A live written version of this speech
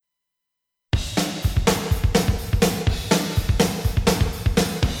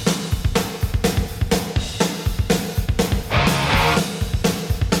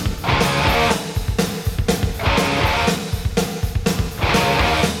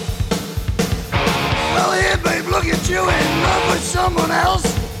at you in love with someone else.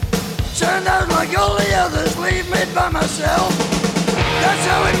 Turned out like all the others, leave me by myself. That's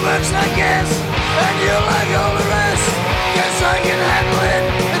how it works, I guess, and you like all the rest. Guess I can handle it,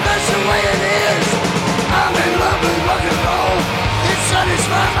 and that's the way it is. I'm in love with rock and roll, it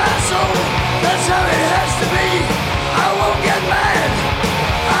satisfies my soul. That's how it has to be, I won't get mad.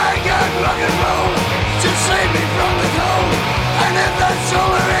 I got rock and roll to save me from the cold. And if that's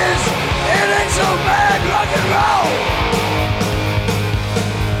all there is, it ain't so bad, rock and roll.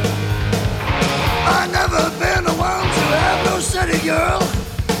 I never been the one to have no steady girl.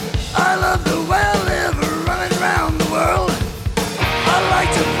 I love the way I live, running around the world. I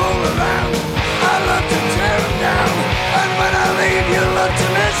like to fool around, I love to tear them down. And when I leave, you look to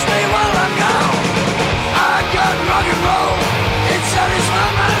miss me while I'm gone. I got rock and roll, it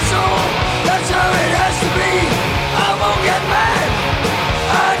satisfies my soul. That's how it has to be, I won't get mad.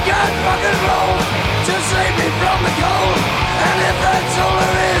 I got rock and roll to save me from the cold. And if that's all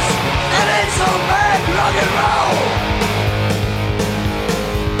there is, it ain't so bad, rock and roll.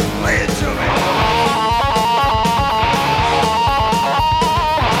 Play it to me.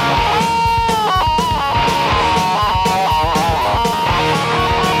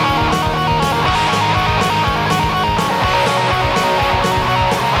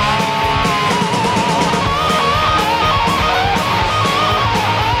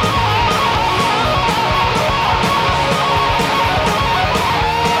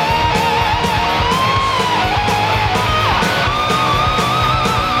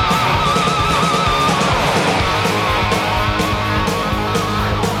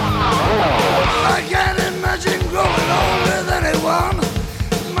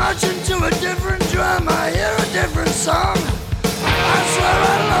 Marching to a different drum, I hear a different song. I swear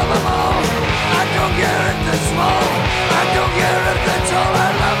I love them all, I don't care if they're small, I don't care if they're tall,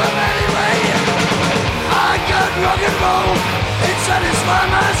 I love them anyway. I got rock and roll, it satisfies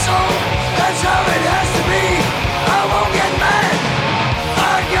my soul. That's how it has to be, I won't get mad.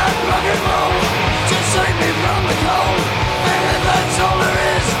 I got rock and roll to save me from the cold. And if that's all there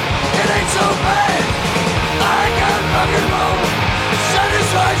is, it ain't so bad. I got rock and roll,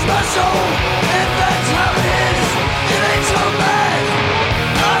 satisfies my soul. If that's how it is, it ain't so bad.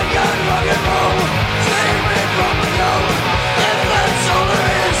 I got rock and roll, save me from the cold. If that's all there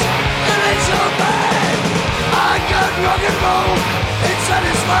is, it ain't so bad. I got rock and roll, it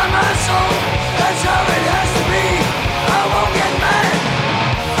satisfies my soul. That's how it has to be, I won't get mad.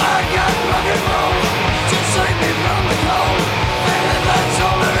 I got rock and roll to save me from the cold. And if that's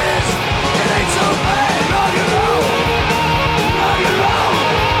all there is, it ain't so bad. Rock and roll, rock and roll,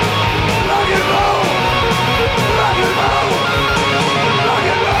 rock and roll, rock and roll, rock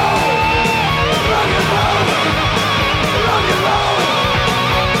and roll, rock and roll, rock and roll,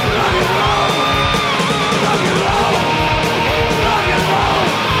 rock and roll, rock and roll, rock and roll,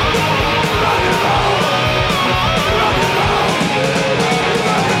 rock and roll, rock and roll,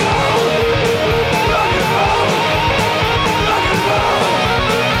 rock and roll, rock and roll, rock and roll, rock and roll.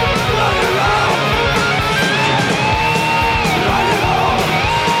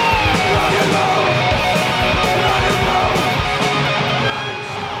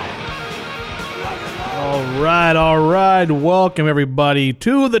 All right. Welcome, everybody,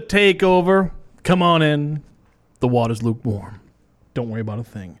 to the TakeOver. Come on in. The water's lukewarm. Don't worry about a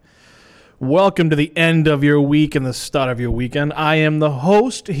thing. Welcome to the end of your week and the start of your weekend. I am the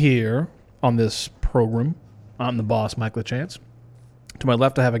host here on this program. I'm the boss, Mike LaChance. To my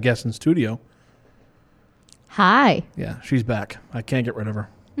left, I have a guest in studio. Hi. Yeah, she's back. I can't get rid of her.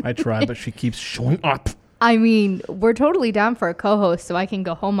 I try, but she keeps showing up. I mean, we're totally down for a co-host, so I can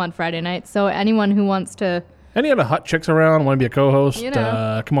go home on Friday night. So anyone who wants to... Any other hot chicks around want to be a co-host? You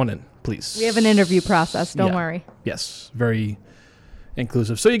know. Come on in, please. We have an interview process. Don't worry. Yes, very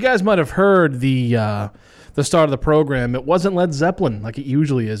inclusive. So you guys might have heard the start of the program. It wasn't Led Zeppelin like it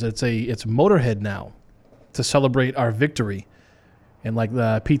usually is. It's Motorhead now to celebrate our victory. And like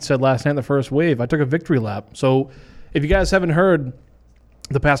Pete said last night in the first wave, I took a victory lap. So if you guys haven't heard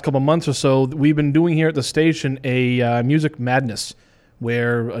the past couple months or so, we've been doing here at the station a music madness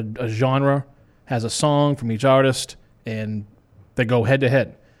where a genre has a song from each artist and they go head to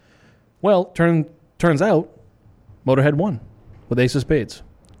head. Well, turns out Motorhead won with Ace of Spades.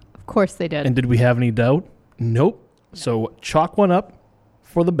 Of course they did. And did we have any doubt? Nope. So chalk one up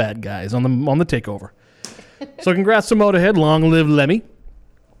for the bad guys on the takeover. So congrats to Motorhead. Long live Lemmy.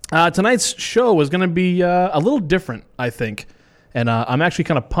 Tonight's show is going to be a little different, I think. And I'm actually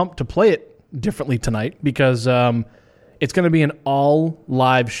kind of pumped to play it differently tonight because it's going to be an all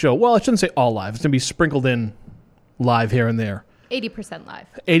live show. Well, I shouldn't say all live. It's going to be sprinkled in live here and there. 80% live.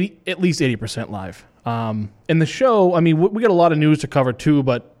 At least 80% live. And the show, I mean, we got a lot of news to cover too,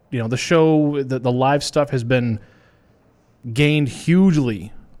 but the show, the live stuff has been gained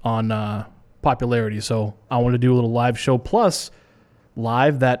hugely on popularity. So I want to do a little live show plus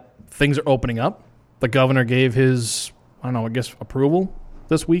live that things are opening up. The governor gave his, I guess approval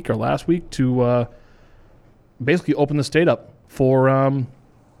this week or last week to basically open the state up for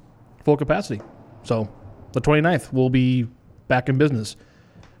full capacity. So the 29th we'll be back in business,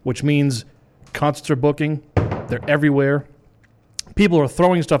 which means concerts are booking. They're everywhere. People are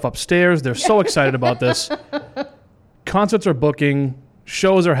throwing stuff upstairs. They're so excited about this. Concerts are booking.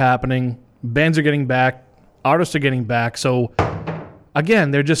 Shows are happening. Bands are getting back. Artists are getting back. So,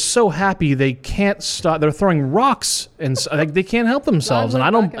 again, they're just so happy they can't stop. They're throwing rocks and they can't help themselves. And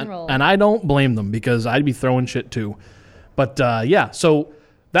I don't blame them because I'd be throwing shit too. But yeah, so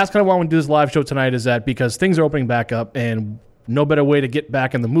that's kind of why I want to do this live show tonight is that because things are opening back up and no better way to get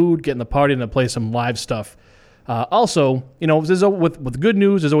back in the mood, get in the party, and to play some live stuff. Also, with good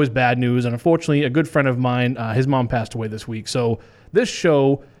news, there's always bad news. And unfortunately, a good friend of mine, his mom passed away this week. So this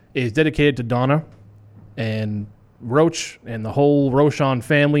show is dedicated to Donna and Roach and the whole Rochon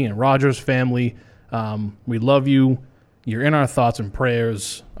family and Rogers family. We love you. You're in our thoughts and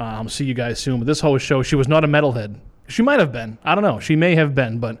prayers. I'll see you guys soon. But this whole show, she was not a metalhead. She might have been. I don't know. She may have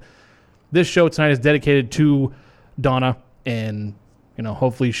been. But this show tonight is dedicated to Donna. And,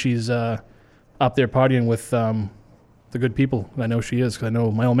 hopefully she's up there partying with the good people. I know she is because I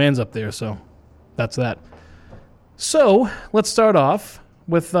know my old man's up there. So that's that. So let's start off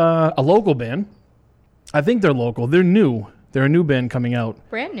with a local band. I think they're local. They're new. They're a new band coming out.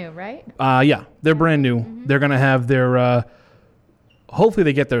 Brand new, right? Yeah, they're brand new. Mm-hmm. They're going to have their, hopefully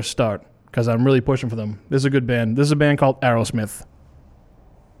they get their start because I'm really pushing for them. This is a good band. This is a band called Aerosmith.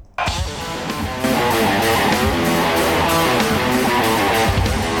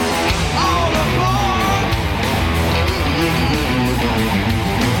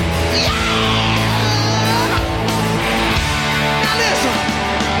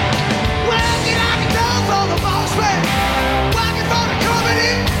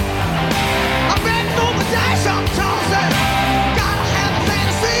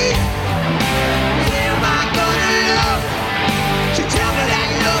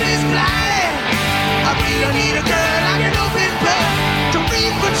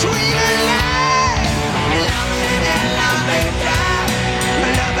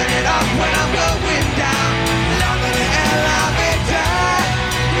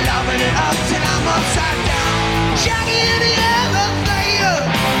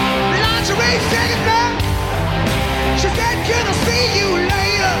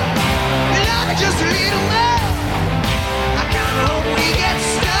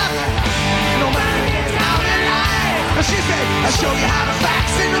 She said, I'll show you how to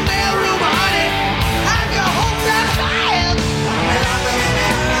fax in the mailroom, honey. I'm your hometown lion. Loving it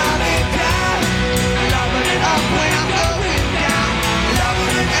and loving it down. Loving it up when I'm going down.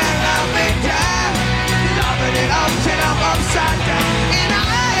 Loving it and loving it down. Loving it up till I'm upside down. In the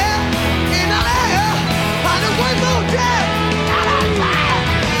air, on the one more day.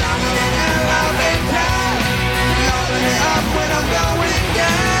 Loving it and loving it down. Loving it up when I'm going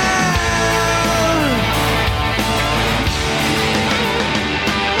down.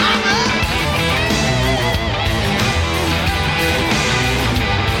 I'm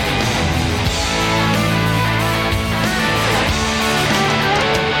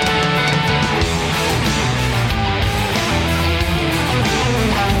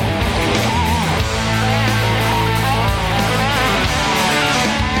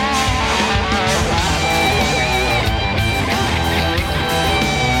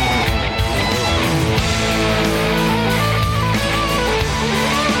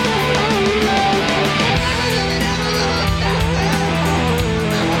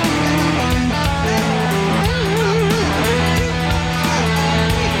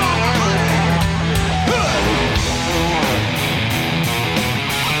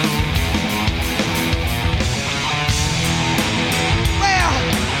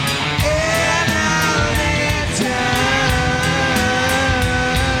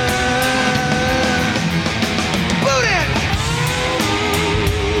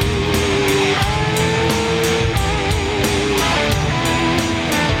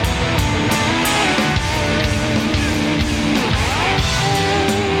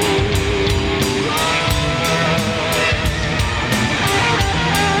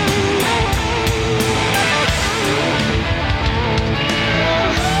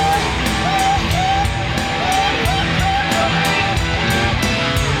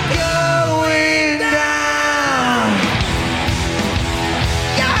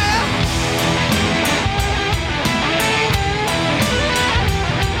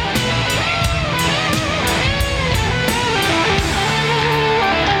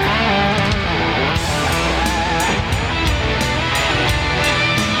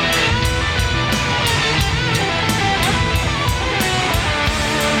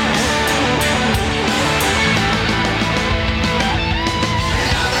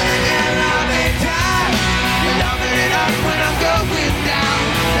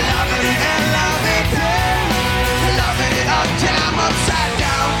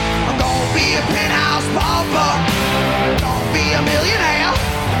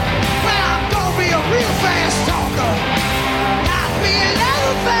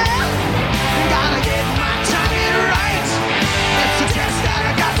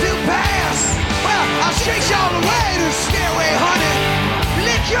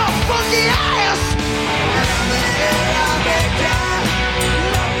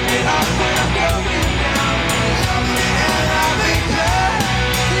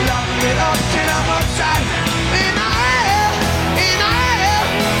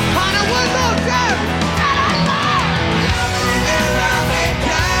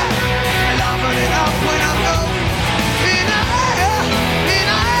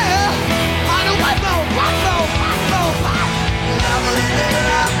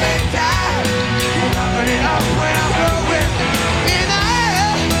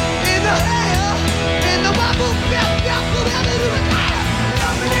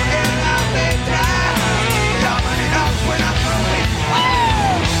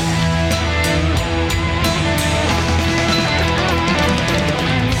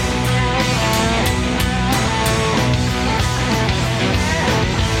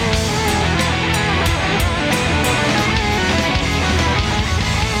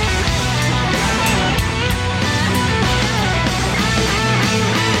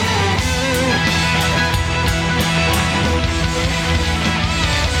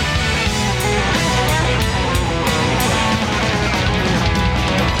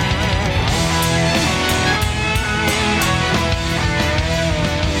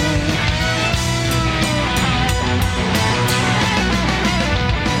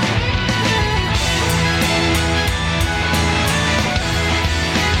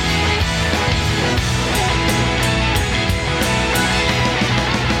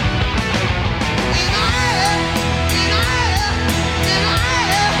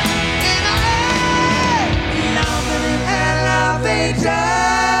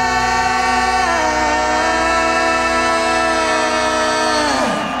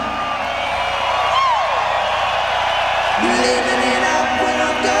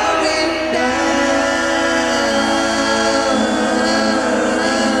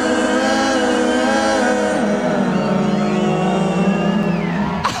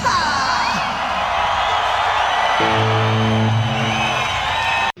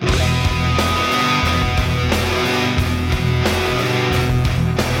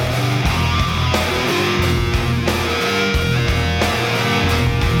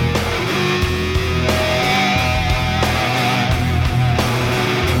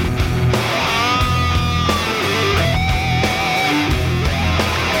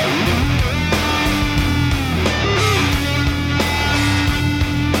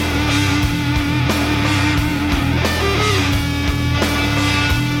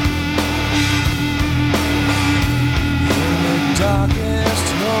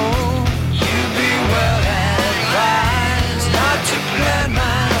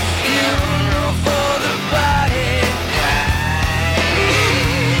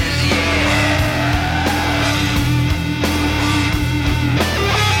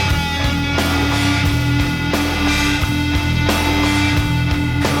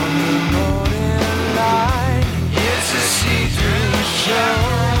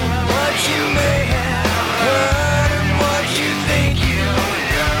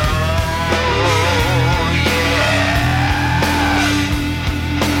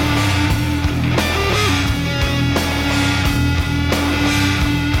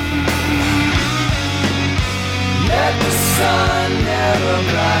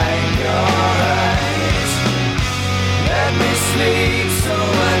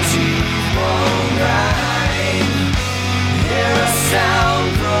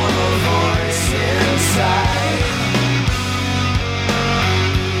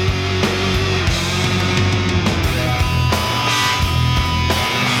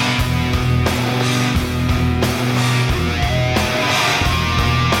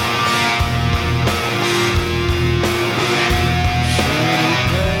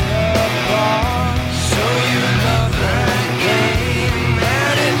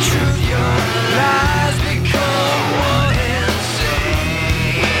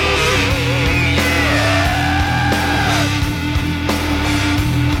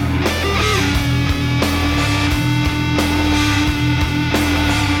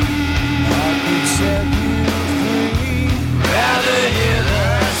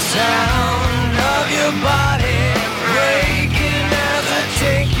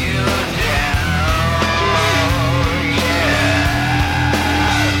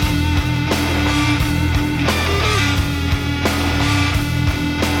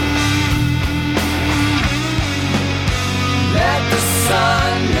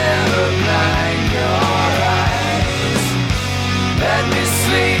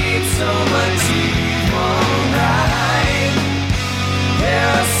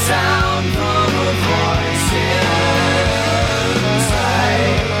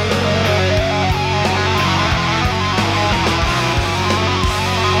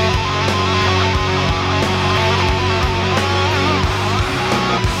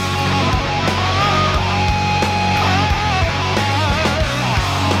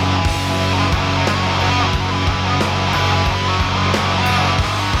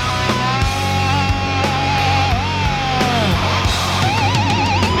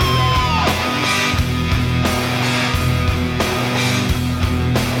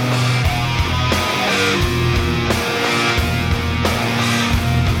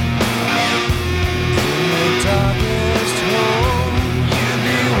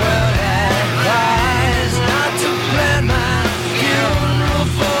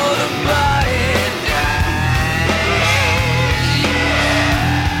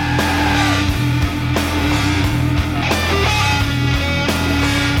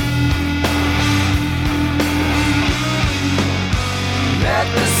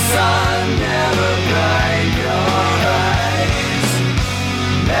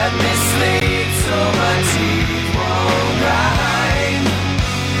Let me sleep so my teeth won't grind.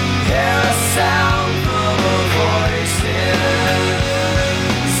 Hear a sound from a voice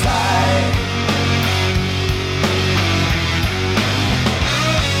inside.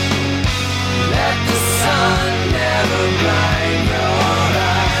 Let the sun never blind your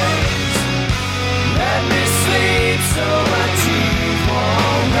eyes. Let me sleep so my teeth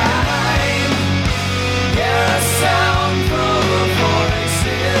won't grind. Hear a sound from a voice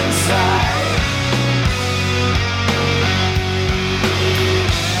inside.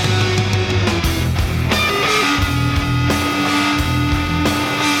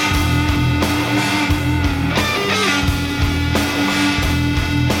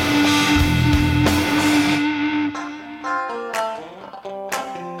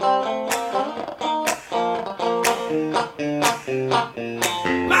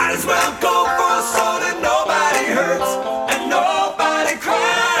 Might as well go for a so that nobody hurts and nobody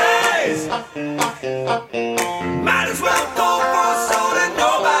cries. Might as well go for a so that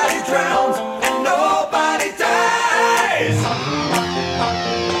nobody drowns and nobody dies.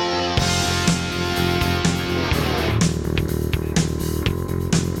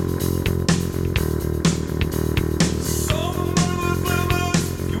 So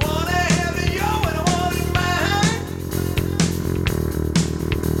you wanna have it yo and I want it mine.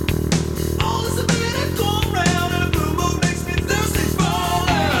 All this a minute go round and a blue moon makes me thirsty for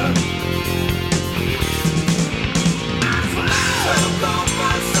love. Might as well go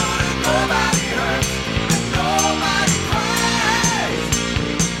for a so that nobody hurts and nobody cries.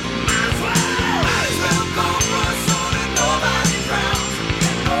 Might as well go for a so that nobody drowns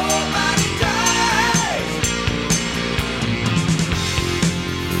and nobody dies.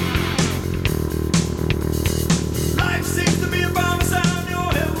 Life seems to be a bomb sound,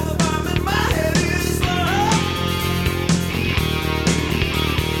 your head full of bomb and my head is love.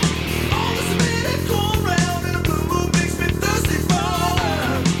 All this a minute go round and a blue moon makes me thirsty for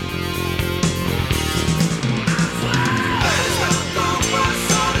love. Might as well go for a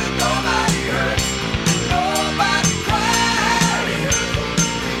so that nobody hurts and nobody cries.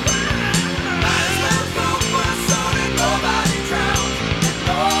 Might as well go for a so that nobody drowns and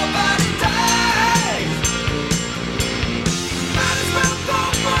nobody dies. Might as well go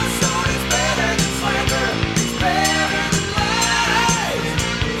for a so that's better than slander, it's better than lies.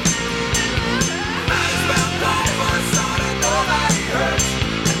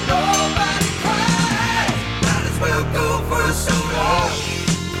 Might as well go for a so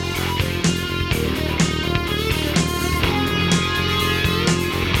that nobody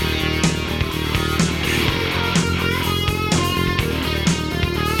hurts and nobody cries.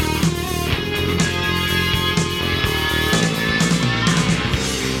 Might as well go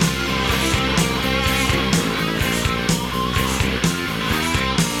for a soda.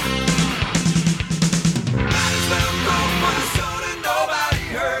 Might as well go for a soda, nobody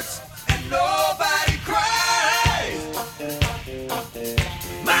hurts and nobody cries.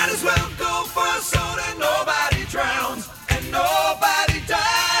 Might as well go for a soda, nobody drowns and nobody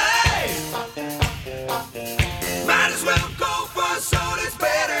dies. Might as well go for a soda, it's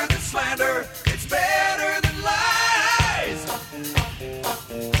better than slander, it's better than lies.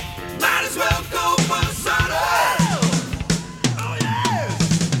 Might as well go for a soda. Oh yes.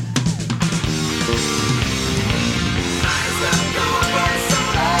 Might as well go for a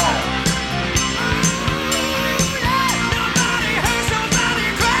soda. Nobody hurts, nobody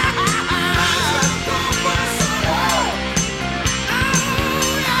cries. Might as well go for a soda. Oh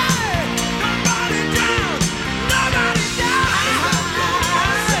yeah. Nobody down, nobody down. Might as well go for a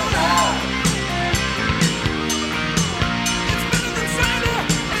soda. It's better than slander,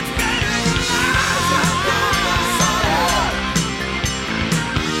 it's better than lies. Might as well go for a soda.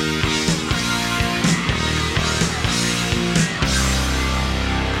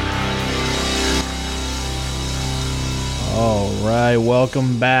 All right,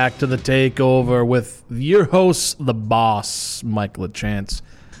 welcome back to the Takeover with your host, the boss, Mike LaChance.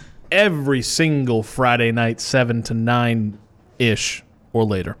 Every single Friday night, 7 to 9-ish or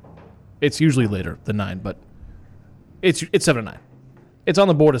later. It's usually later than 9, but it's 7 to 9. It's on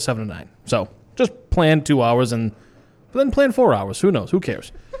the board at 7 to 9. So just plan 2 hours and then plan 4 hours. Who knows? Who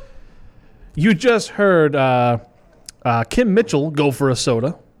cares? You just heard Kim Mitchell go for a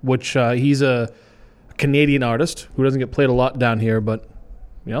soda, which he's a Canadian artist who doesn't get played a lot down here, but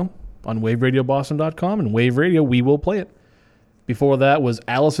you know, on waveradioboston.com and Wave Radio, we will play it. Before that was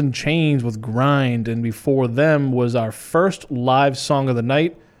Alice in Chains with Grind, and before them was our first live song of the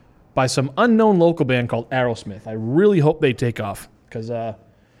night by some unknown local band called Aerosmith. I really hope they take off because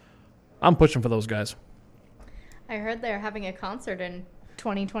I'm pushing for those guys. I heard they're having a concert in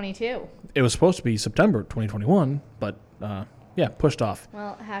 2022. It was supposed to be September 2021, but pushed off.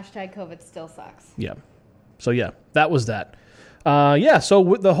 Well, hashtag COVID still sucks. Yeah. So yeah, that was that.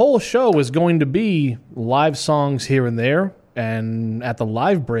 So the whole show is going to be live songs here and there, and at the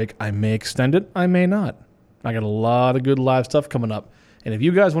live break, I may extend it, I may not. I got a lot of good live stuff coming up. And if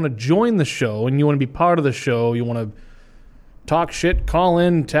you guys want to join the show and you want to be part of the show, you want to talk shit, call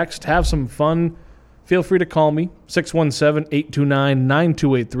in, text, have some fun, feel free to call me,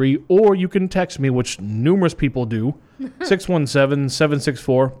 617-829-9283, or you can text me, which numerous people do,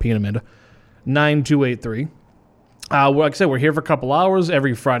 617-764, P and Amanda, 9283. Like I said, we're here for a couple hours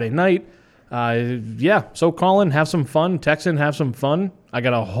every Friday night. So call in, have some fun, text in, have some fun. I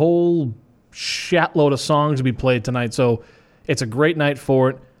got a whole shatload of songs to be played tonight, so it's a great night for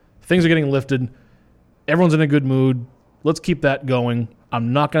it. Things are getting lifted. Everyone's in a good mood. Let's keep that going.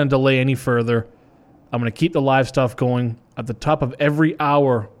 I'm not going to delay any further. I'm going to keep the live stuff going. At the top of every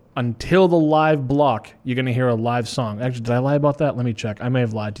hour until the live block, you're going to hear a live song. Actually, did I lie about that? Let me check. I may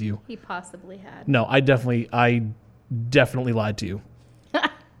have lied to you. He possibly had. No, I definitely lied to you.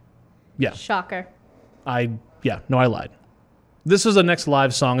 Yeah. Shocker. I lied. This is the next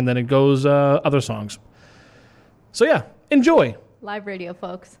live song, and then it goes other songs. So yeah, enjoy. Live radio,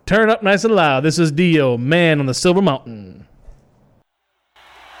 folks. Turn up nice and loud. This is Dio, Man on the Silver Mountain.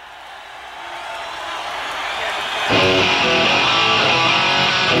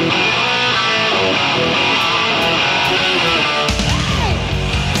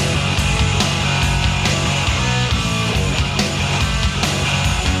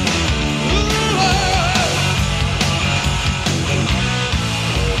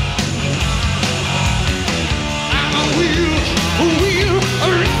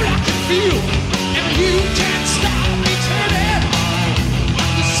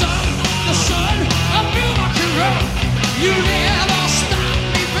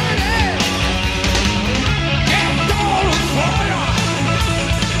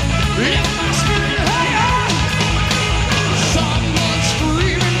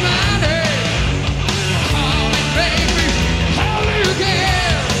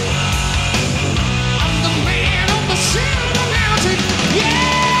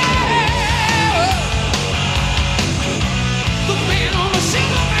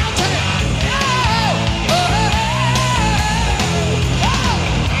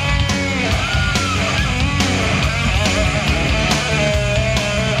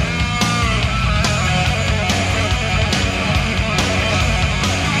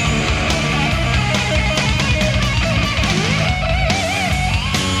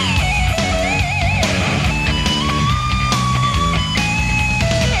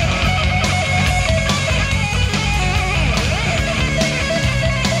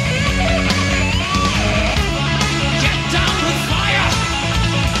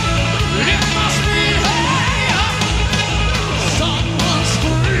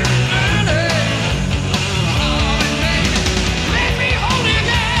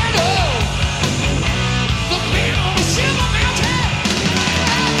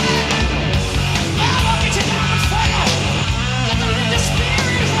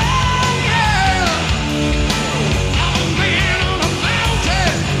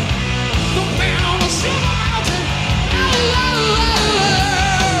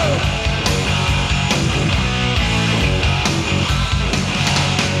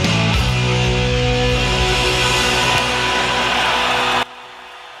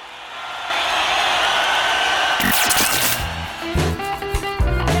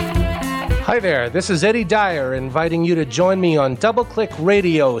 Hi there, this is Eddie Dyer inviting you to join me on Double Click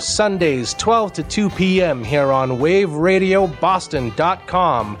Radio Sundays 12 to 2 p.m. here on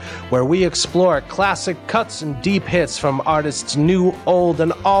waveradioboston.com, where we explore classic cuts and deep hits from artists new, old,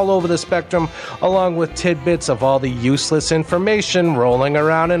 and all over the spectrum, along with tidbits of all the useless information rolling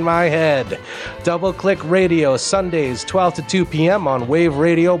around in my head. Double Click Radio Sundays 12 to 2 p.m. on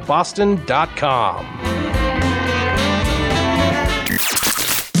waveradioboston.com.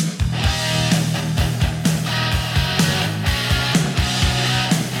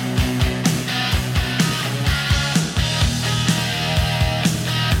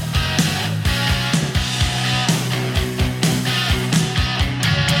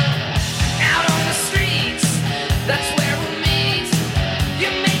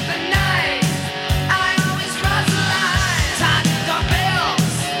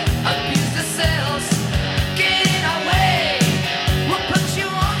 Abuse the sales.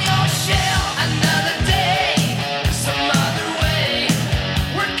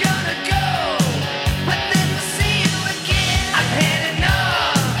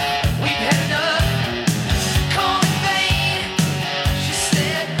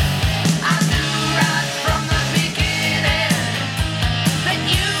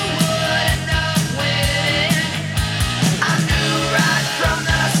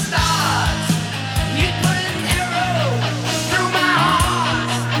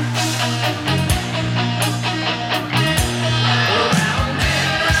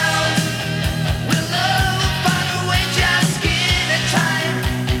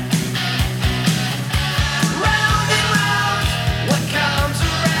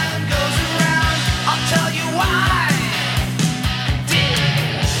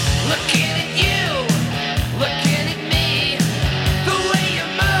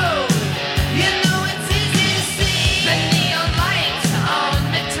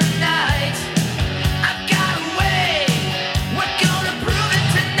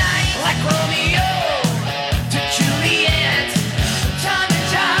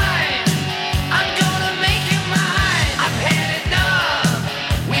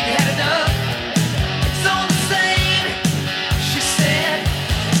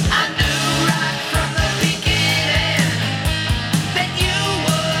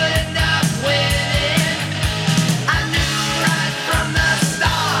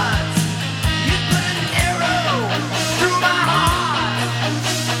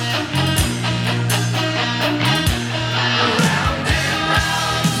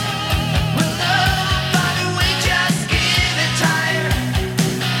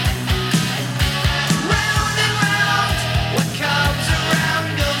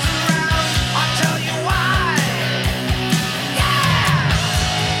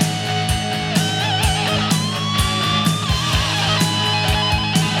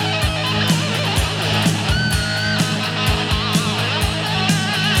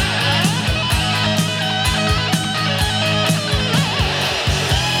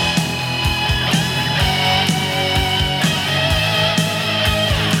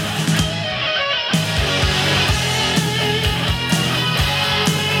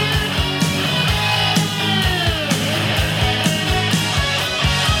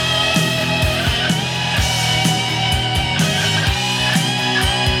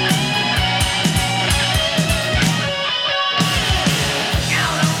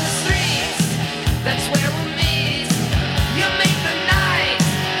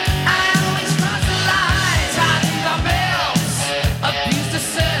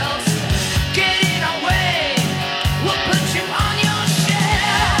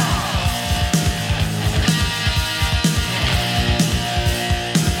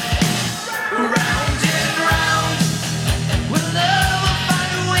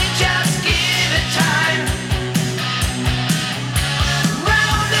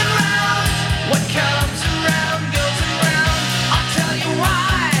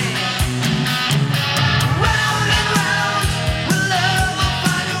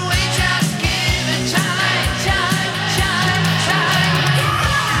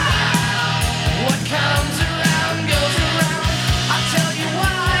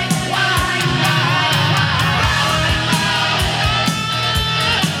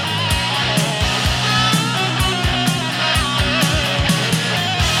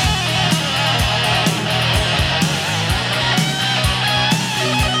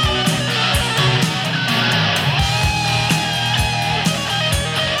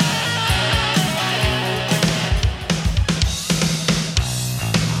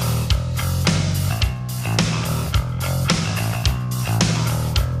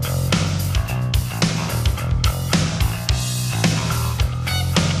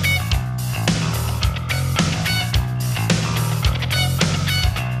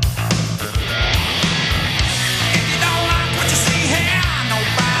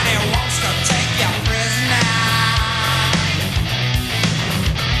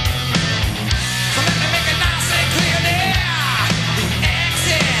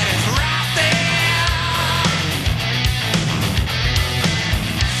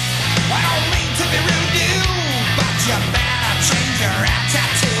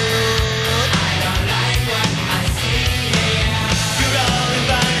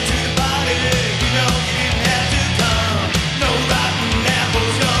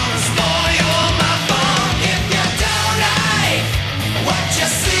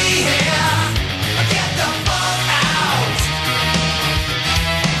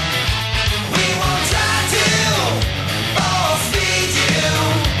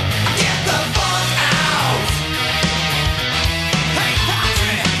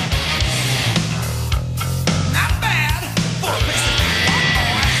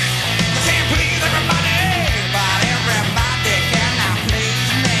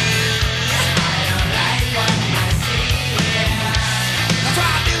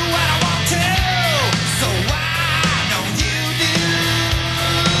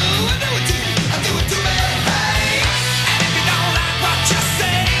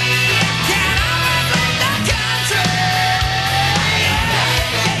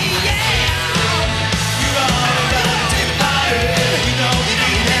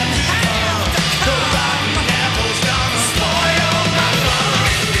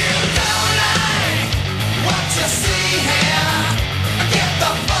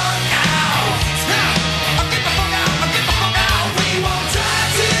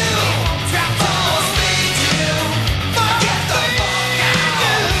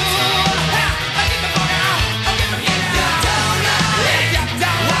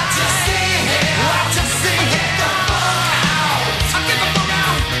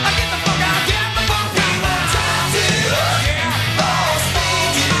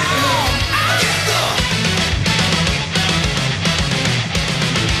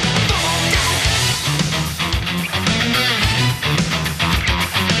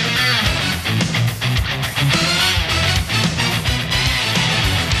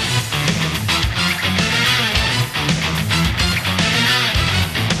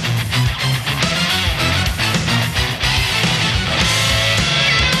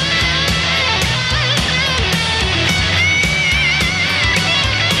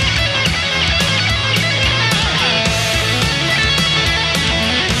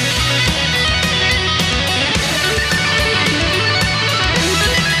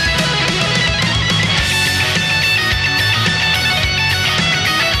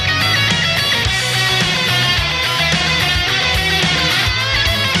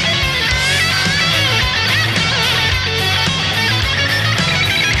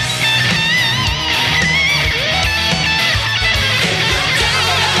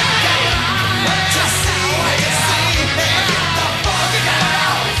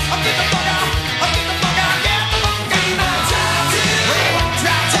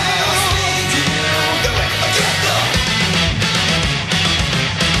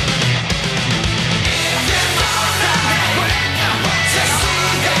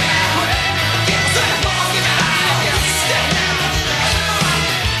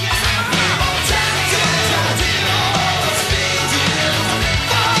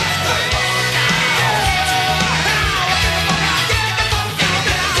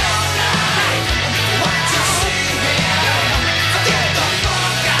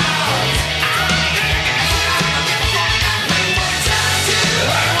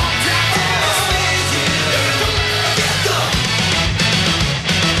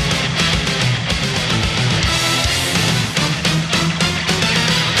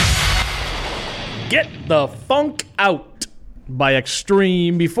 Get the Funk Out by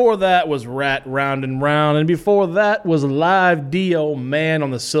Extreme. Before that was Rat Round and Round. And before that was Live D.O. Man on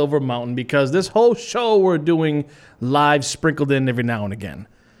the Silver Mountain, because this whole show we're doing live sprinkled in every now and again.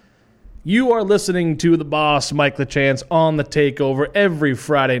 You are listening to the boss, Mike LaChance, on the Takeover every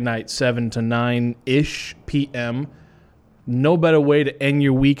Friday night, 7 to 9-ish p.m. No better way to end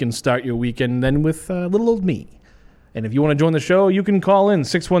your week and start your weekend than with little old me. And if you want to join the show, you can call in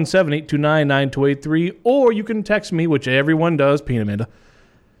 617-829-9283, or you can text me, which everyone does, Peanut Amanda,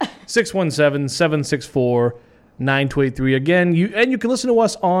 617-764-9283. Again, you can listen to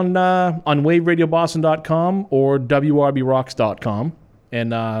us on waveradioboston.com or wrbrocks.com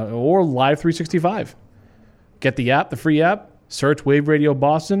and or Live 365. Get the app, the free app, search Wave Radio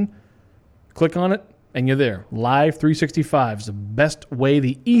Boston, click on it, and you're there. Live 365 is the best way,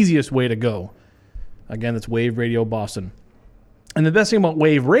 the easiest way to go. Again, that's Wave Radio Boston. And the best thing about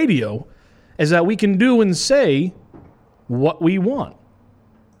Wave Radio is that we can do and say what we want.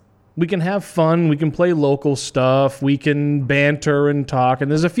 We can have fun. We can play local stuff. We can banter and talk. And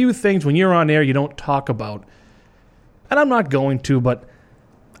there's a few things when you're on air you don't talk about. And I'm not going to, but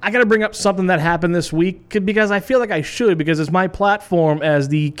I got to bring up something that happened this week because I feel like I should, because it's my platform as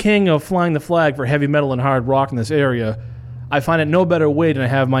the king of flying the flag for heavy metal and hard rock in this area. I find it no better way than to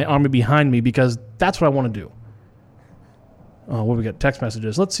have my army behind me, because that's what I want to do. Oh, what do we got? Text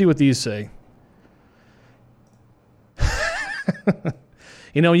messages. Let's see what these say.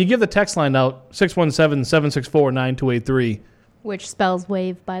 You give the text line out, 617-764-9283. Which spells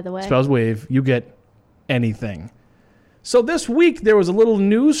wave, by the way. Spells wave. You get anything. So this week there was a little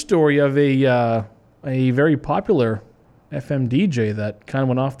news story of a very popular FM DJ that kind of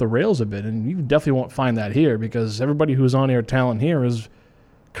went off the rails a bit, and you definitely won't find that here because everybody who's on air talent here is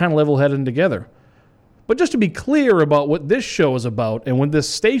kind of level-headed and together. But just to be clear about what this show is about and what this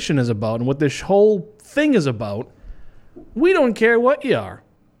station is about and what this whole thing is about, we don't care what you are.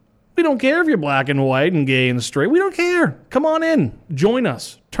 We don't care if you're black and white and gay and straight. We don't care. Come on in. Join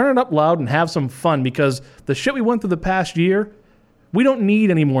us. Turn it up loud and have some fun, because the shit we went through the past year, we don't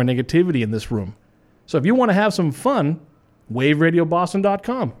need any more negativity in this room. So if you want to have some fun,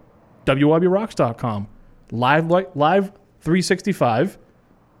 waveradioboston.com, wrbrocks.com, live 365,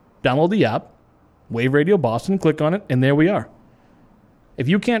 download the app, Wave Radio Boston, click on it, and there we are. If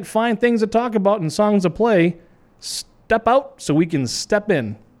you can't find things to talk about and songs to play, step out so we can step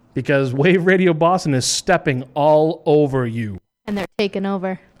in, because Wave Radio Boston is stepping all over you. And they're taking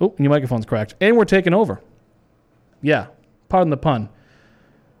over. Oh, and your microphone's cracked. And we're taking over. Yeah, pardon the pun.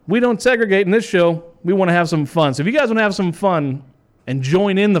 We don't segregate in this show. We want to have some fun. So if you guys want to have some fun and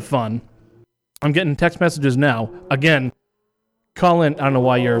join in the fun, I'm getting text messages now. Again, call in. I don't know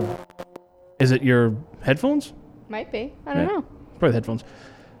why you're... Is it your headphones? Might be. I don't know. Probably the headphones.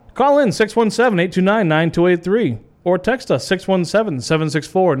 Call in 617-829-9283 or text us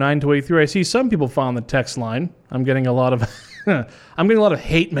 617-764-9283. I see some people found the text line. I'm getting a lot of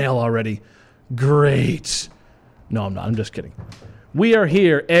hate mail already. Great. No, I'm not. I'm just kidding. We are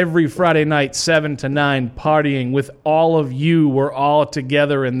here every Friday night, 7 to 9, partying with all of you. We're all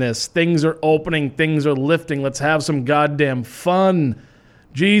together in this. Things are opening. Things are lifting. Let's have some goddamn fun.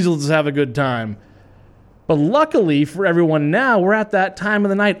 Jeez, let's have a good time. But luckily for everyone now, we're at that time of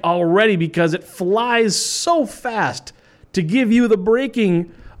the night already, because it flies so fast to give you the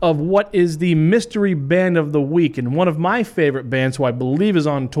breaking of what is the mystery band of the week. And one of my favorite bands, who I believe is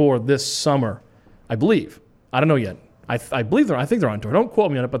on tour this summer. I believe. I don't know yet. I think they're on tour. Don't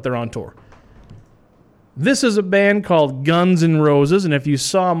quote me on it, but they're on tour. This is a band called Guns N' Roses, and if you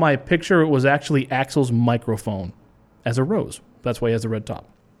saw my picture, it was actually Axl's microphone as a rose. That's why he has the red top.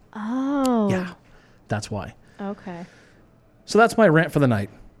 Oh. Yeah, that's why. Okay. So that's my rant for the night.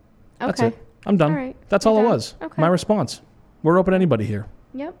 That's it. I'm done. All right. That's You're all it done. was. Okay. My response. We're open to anybody here.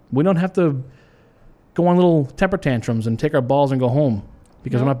 Yep. We don't have to go on little temper tantrums and take our balls and go home,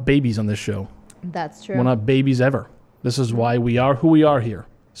 because we're not babies on this show. That's true. We're not babies ever. This is why we are who we are here.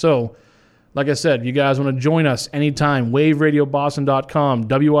 So, like I said, you guys want to join us anytime, waveradioboston.com,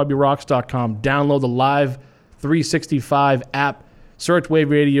 wrbrocks.com. Download the Live 365 app. Search Wave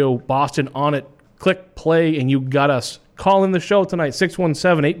Radio Boston on it. Click play, and you got us. Call in the show tonight,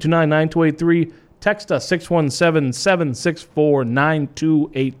 617-829-9283. Text us,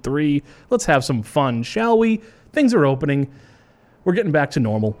 617-764-9283. Let's have some fun, shall we? Things are opening. We're getting back to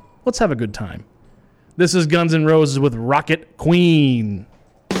normal. Let's have a good time. This is Guns N' Roses with Rocket Queen.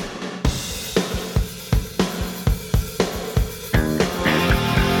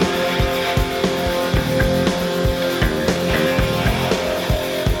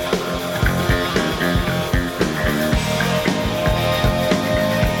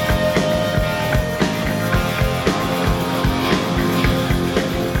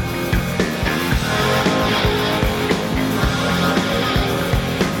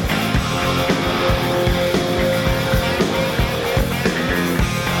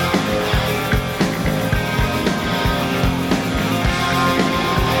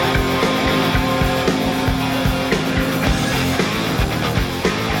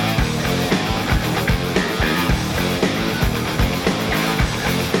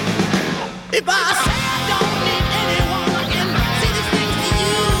 People say I don't need anyone. I can say these things to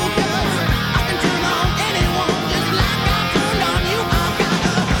you, 'cause I can turn on anyone just like I turned on you. I've got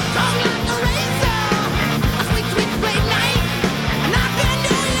a tongue like a razor, a sweet, sweet blade knife, and I can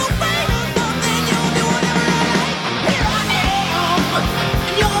do you favors, but then you'll do whatever I like. Here I am,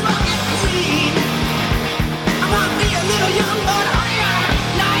 and you're rocket queen. I might be a little young, but honey, I'm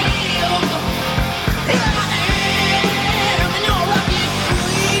naive. Here I am, and you're rocket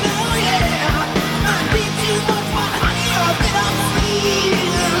queen. Oh yeah, might be too much, but honey, you're a bit obscene.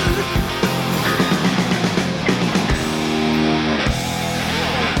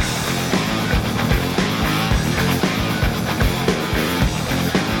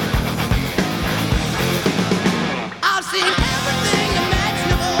 I've seen everything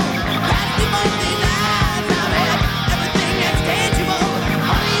imaginable, past the only lies. I've had everything that's tangible.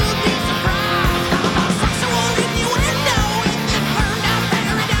 Honey, you'd be surprised how my sexual innuendo in this burned out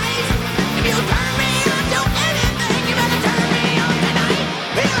paradise. If you turn me on to anything, you better turn me on tonight.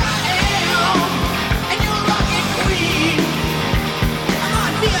 Here I am, and you're rocket queen. I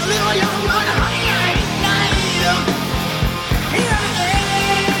might be a little young, but honey, I ain't naive. Here I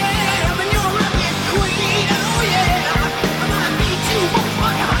am, and you're rocket queen. Oh yeah, I might be too much,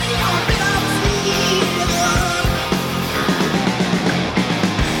 but honey, you're a bit obscene.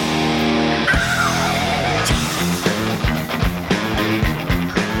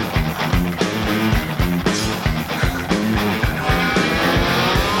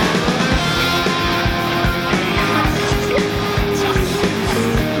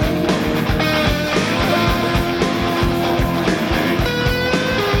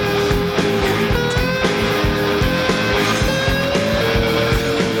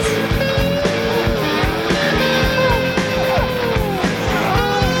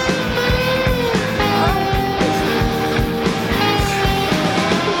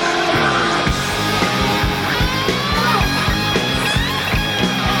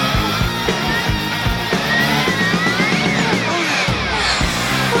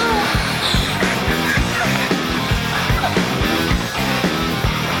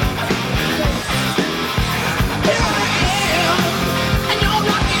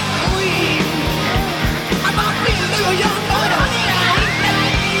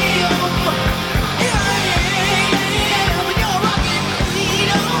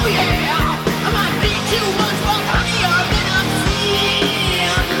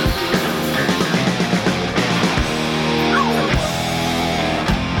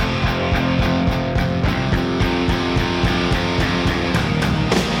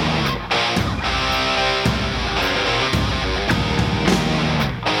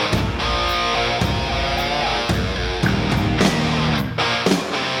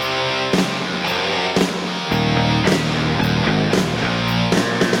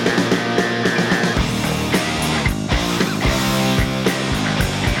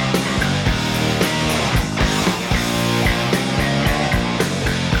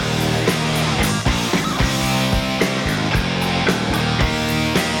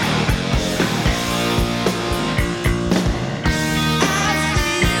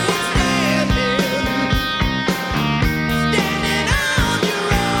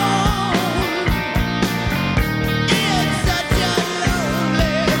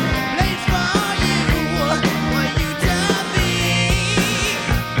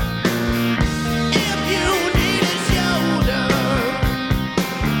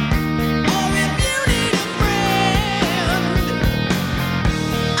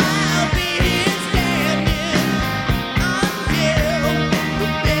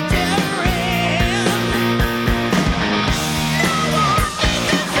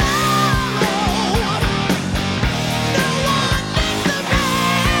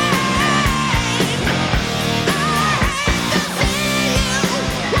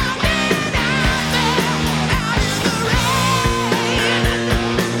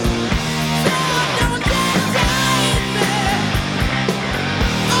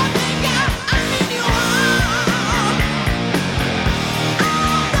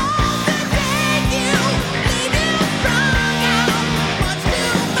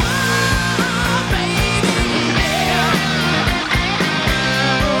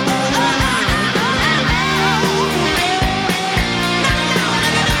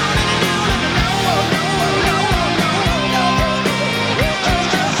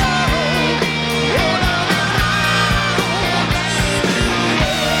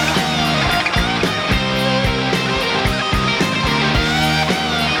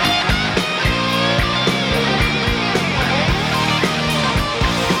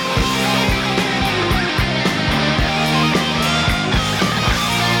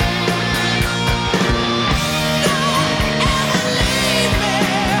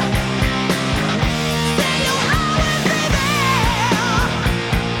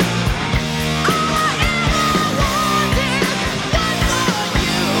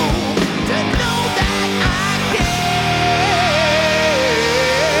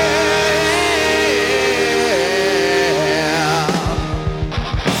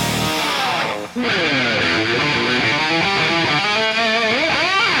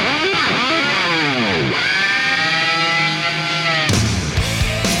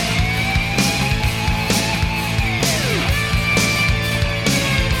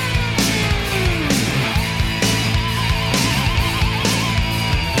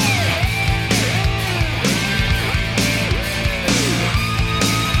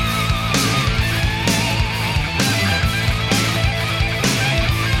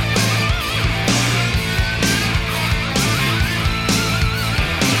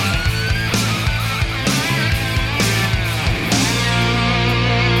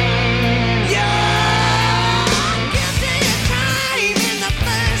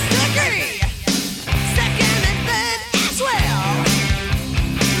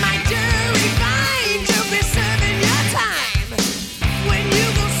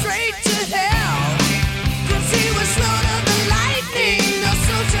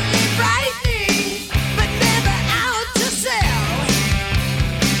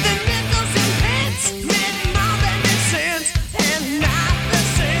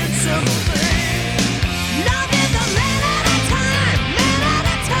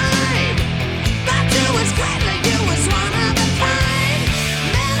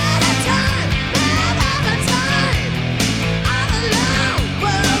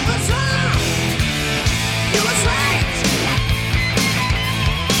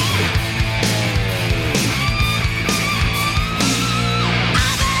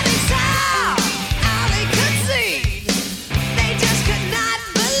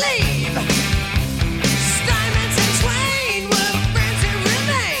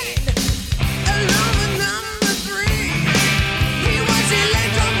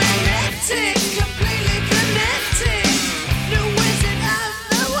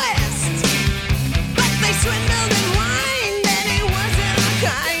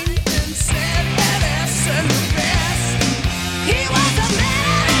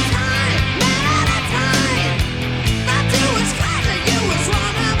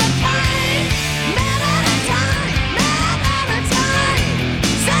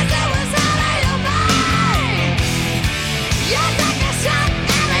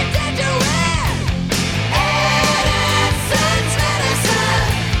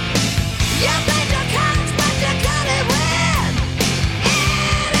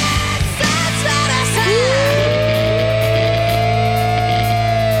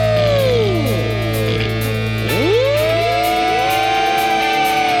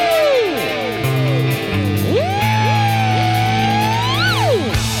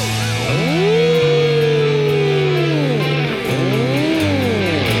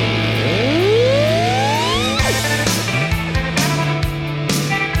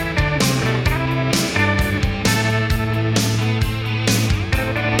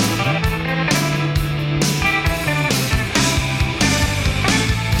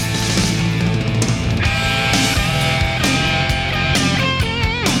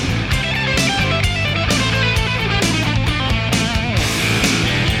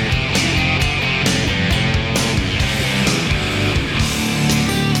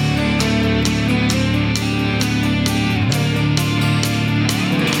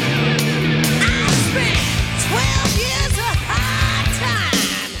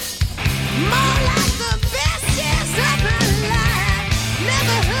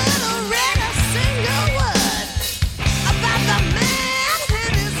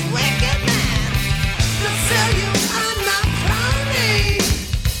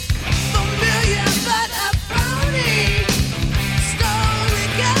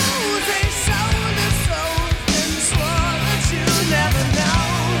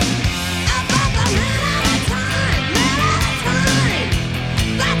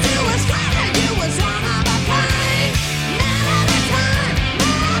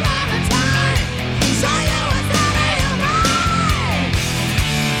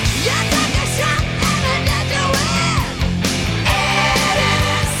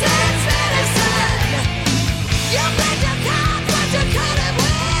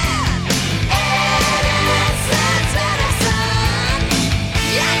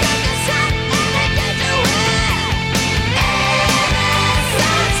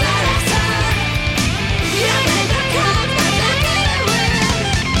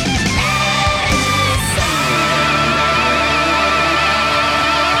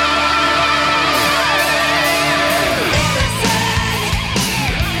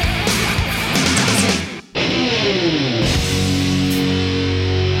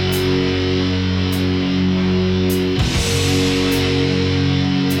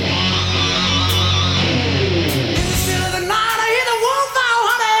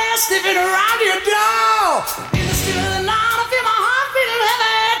 sniffing around your door. In the still of the night, I feel my heart beating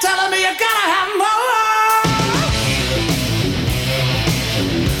heavy, telling me you gotta have more.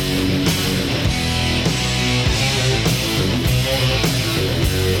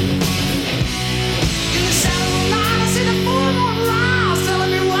 In the shadow of the night, I see the full moon rise,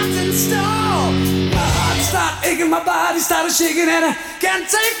 telling me what's in store. My heart started aching, my body started shaking, and I can't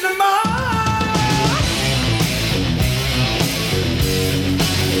take no more.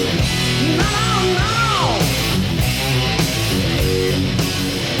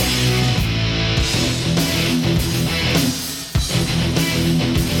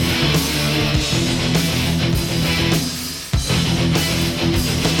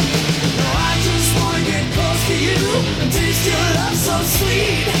 Taste your love so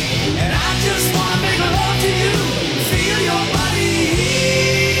sweet, and I just wanna make love to you, feel your body.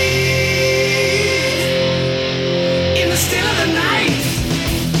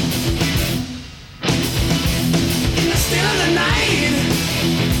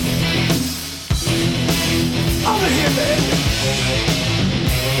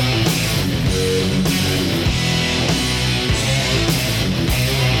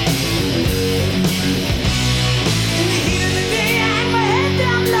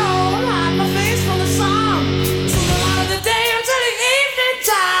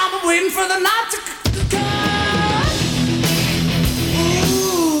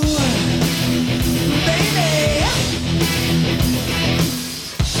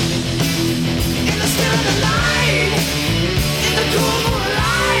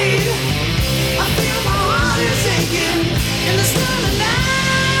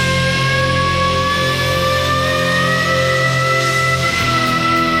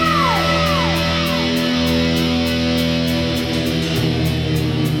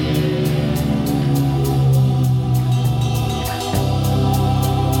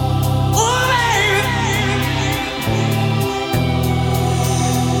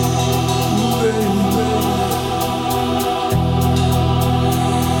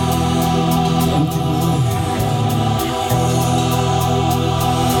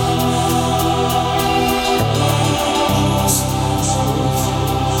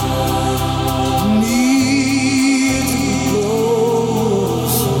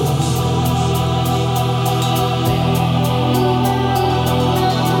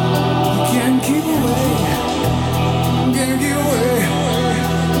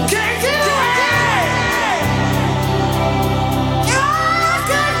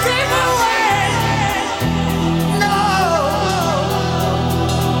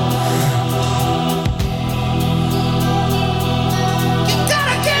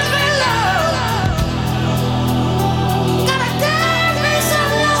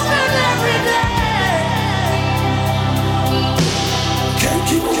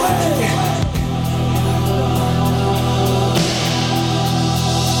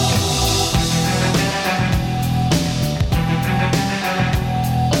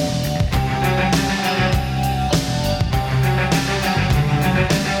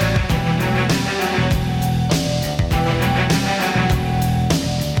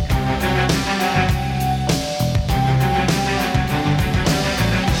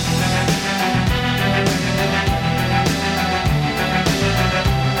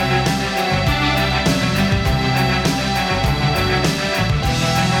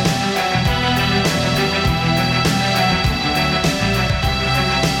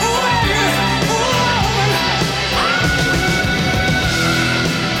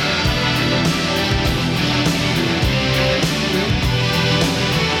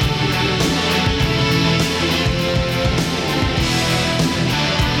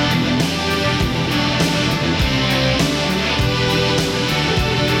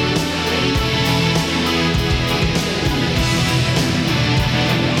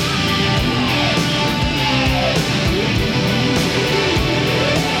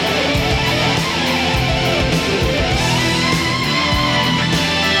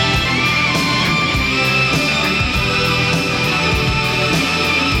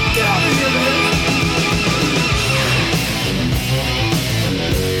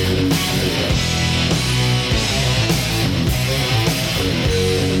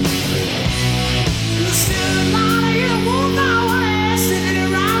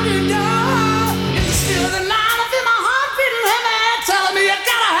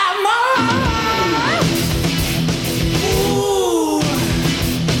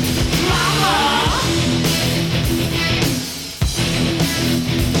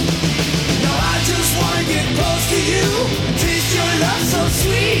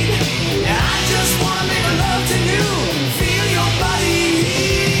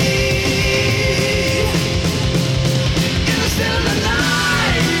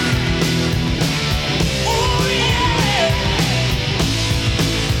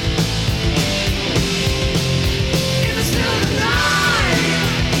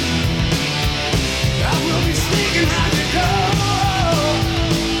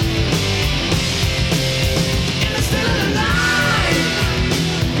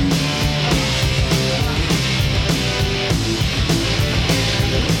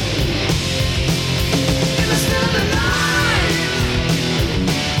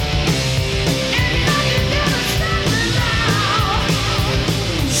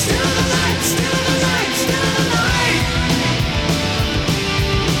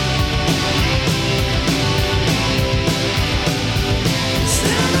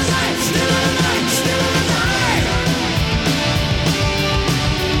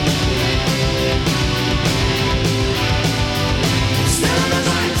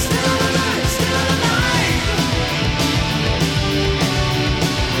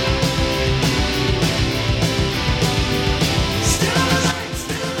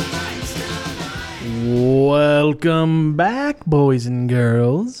 Welcome back, boys and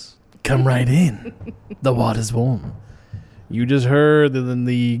girls. Come right in. The water's warm. You just heard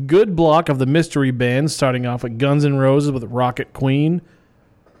the good block of the mystery band, starting off with Guns N' Roses with Rocket Queen,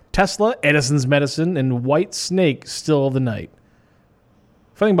 Tesla, Edison's Medicine, and White Snake, Still of the Night.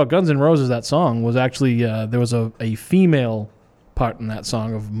 Funny about Guns N' Roses, that song was actually, there was a female part in that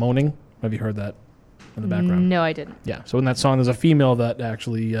song of moaning. Have you heard that in the background? No, I didn't. Yeah, so in that song, there's a female that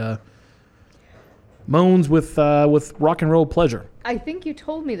actually moans with rock and roll pleasure. I think you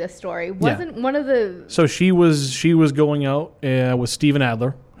told me this story. Wasn't one of the... So she was going out with Steven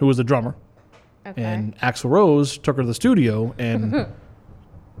Adler, who was the drummer, Okay. and Axl Rose took her to the studio and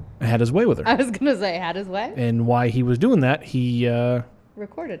had his way with her. I was going to say, had his way. And while he was doing that, he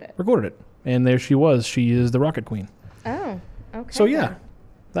Recorded it. recorded it, and there she was. She is the Rocket Queen. Oh, okay. So yeah,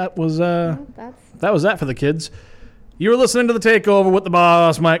 that was That's... that was that for the kids. You were listening to The Takeover with the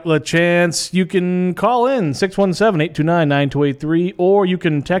boss, Mike LaChance. You can call in 617-829-9283, or you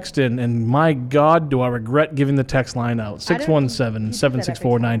can text in, and my God, do I regret giving the text line out.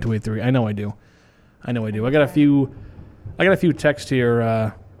 617-764-9283. I know I do. I got a few texts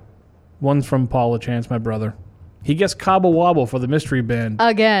here. One's from Paul LaChance, my brother. He gets Cabo Wobble for the mystery band.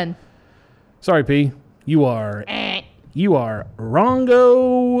 Again. Sorry, P. You are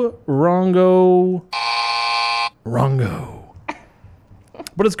wrongo. But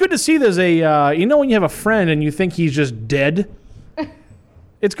it's good to see there's a, when you have a friend and you think he's just dead,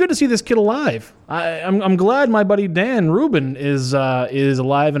 it's good to see this kid alive. I'm glad my buddy Dan Rubin is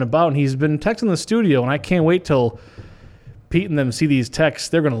alive and about, and he's been texting the studio, and I can't wait till Pete and them see these texts.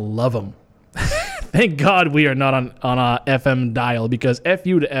 They're going to love them. Thank God we are not on a FM dial, because F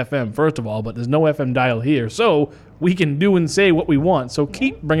you to FM, first of all, but there's no FM dial here, so we can do and say what we want. So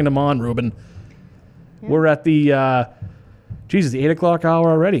keep bringing them on, Reuben. Yeah. We're at the 8 o'clock hour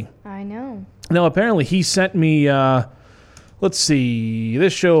already. I know. Now, apparently he sent me, let's see,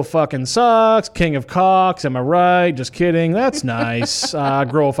 this show fucking sucks, King of Cocks, am I right? Just kidding, that's nice.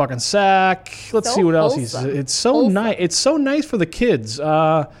 Grow a fucking sack. Let's see what else he said. It's so nice. It's so nice for the kids.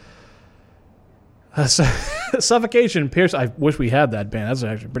 Suffocation, Pierce. I wish we had that band. That's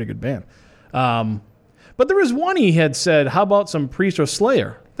actually a pretty good band. But there was one he had said, how about some Priest or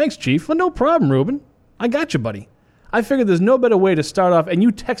Slayer? Thanks, Chief. Well, no problem, Reuben. I got you, buddy. I figured there's no better way to start off, and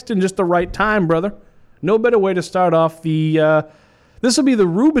you texted in just the right time, brother. No better way to start off the, this will be the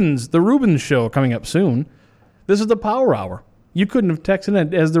Rubens show coming up soon. This is the Power Hour. You couldn't have texted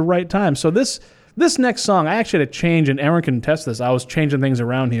it as the right time. So this next song, I actually had to change, and Aaron can test this. I was changing things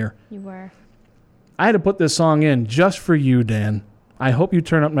around here. You were. I had to put this song in just for you, Dan. I hope you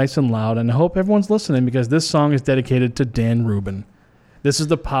turn up nice and loud, and I hope everyone's listening, because this song is dedicated to Dan Rubin. This is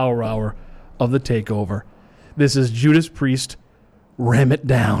the Power Hour of The Takeover. This is Judas Priest, Ram It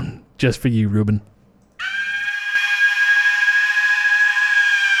Down, just for you, Reuben.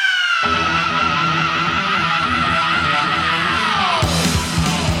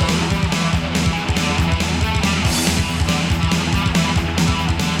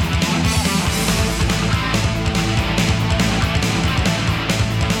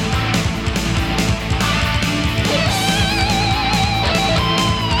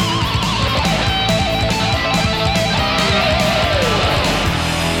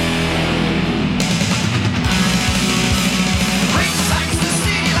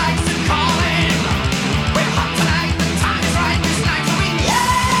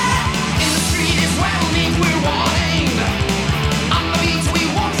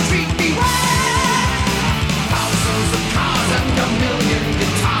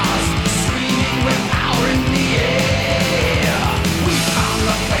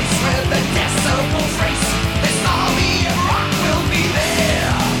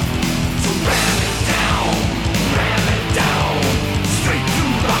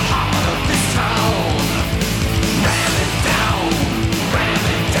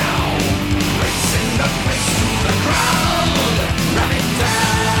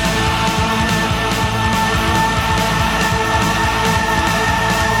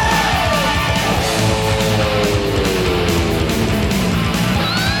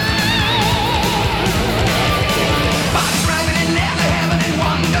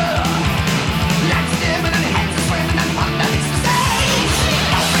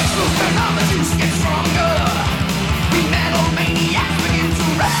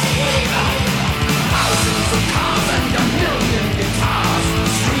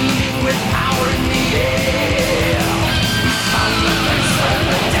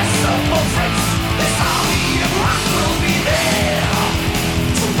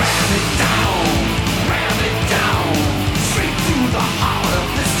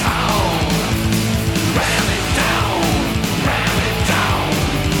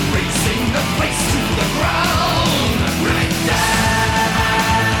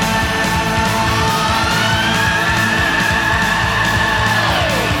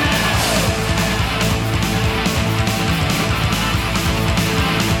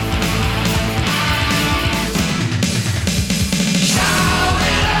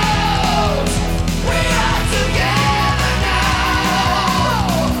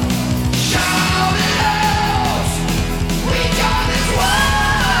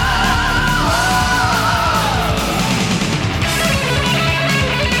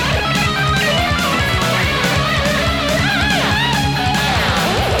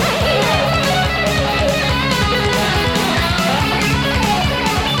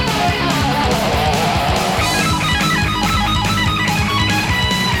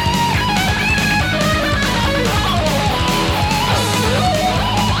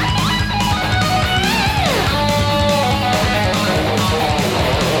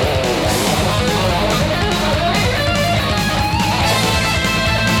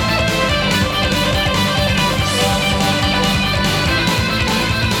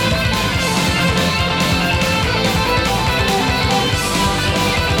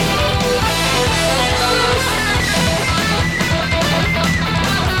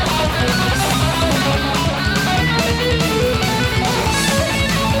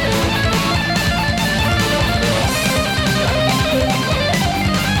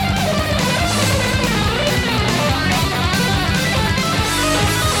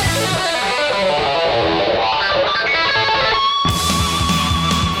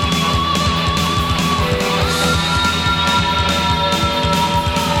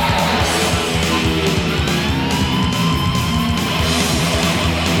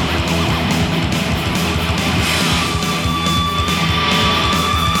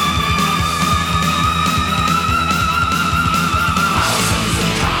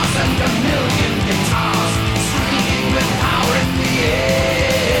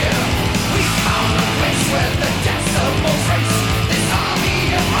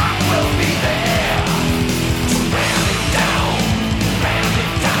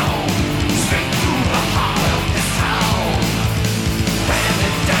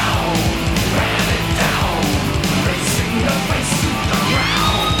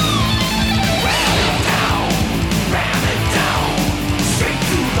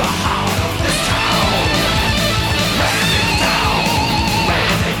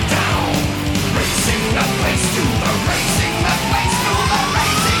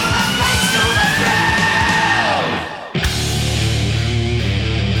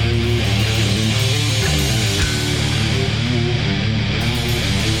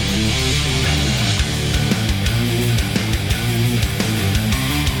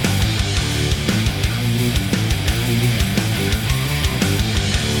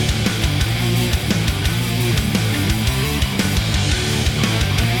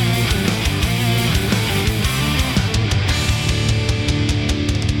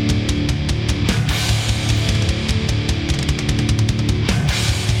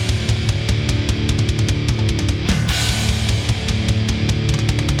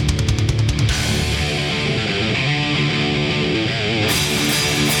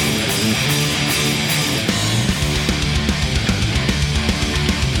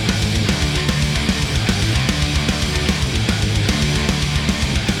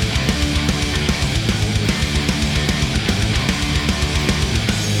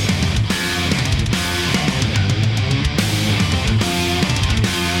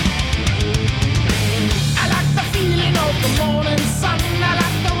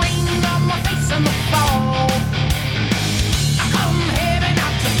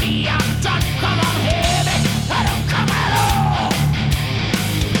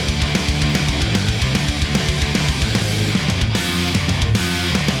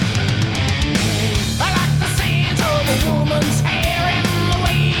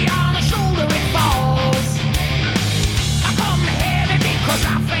 'cause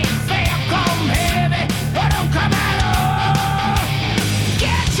I ain't fair, come heavy, but don't come at all.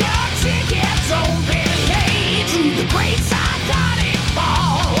 Get your tickets on delay to the great psychotic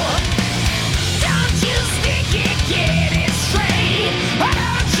ball. Don't you stick it, get it straight, or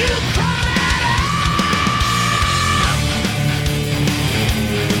don't you come at all.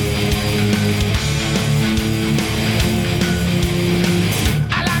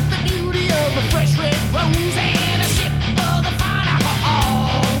 I like the beauty of a fresh red rose and a sip of the fine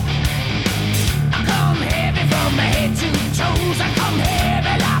alcohol.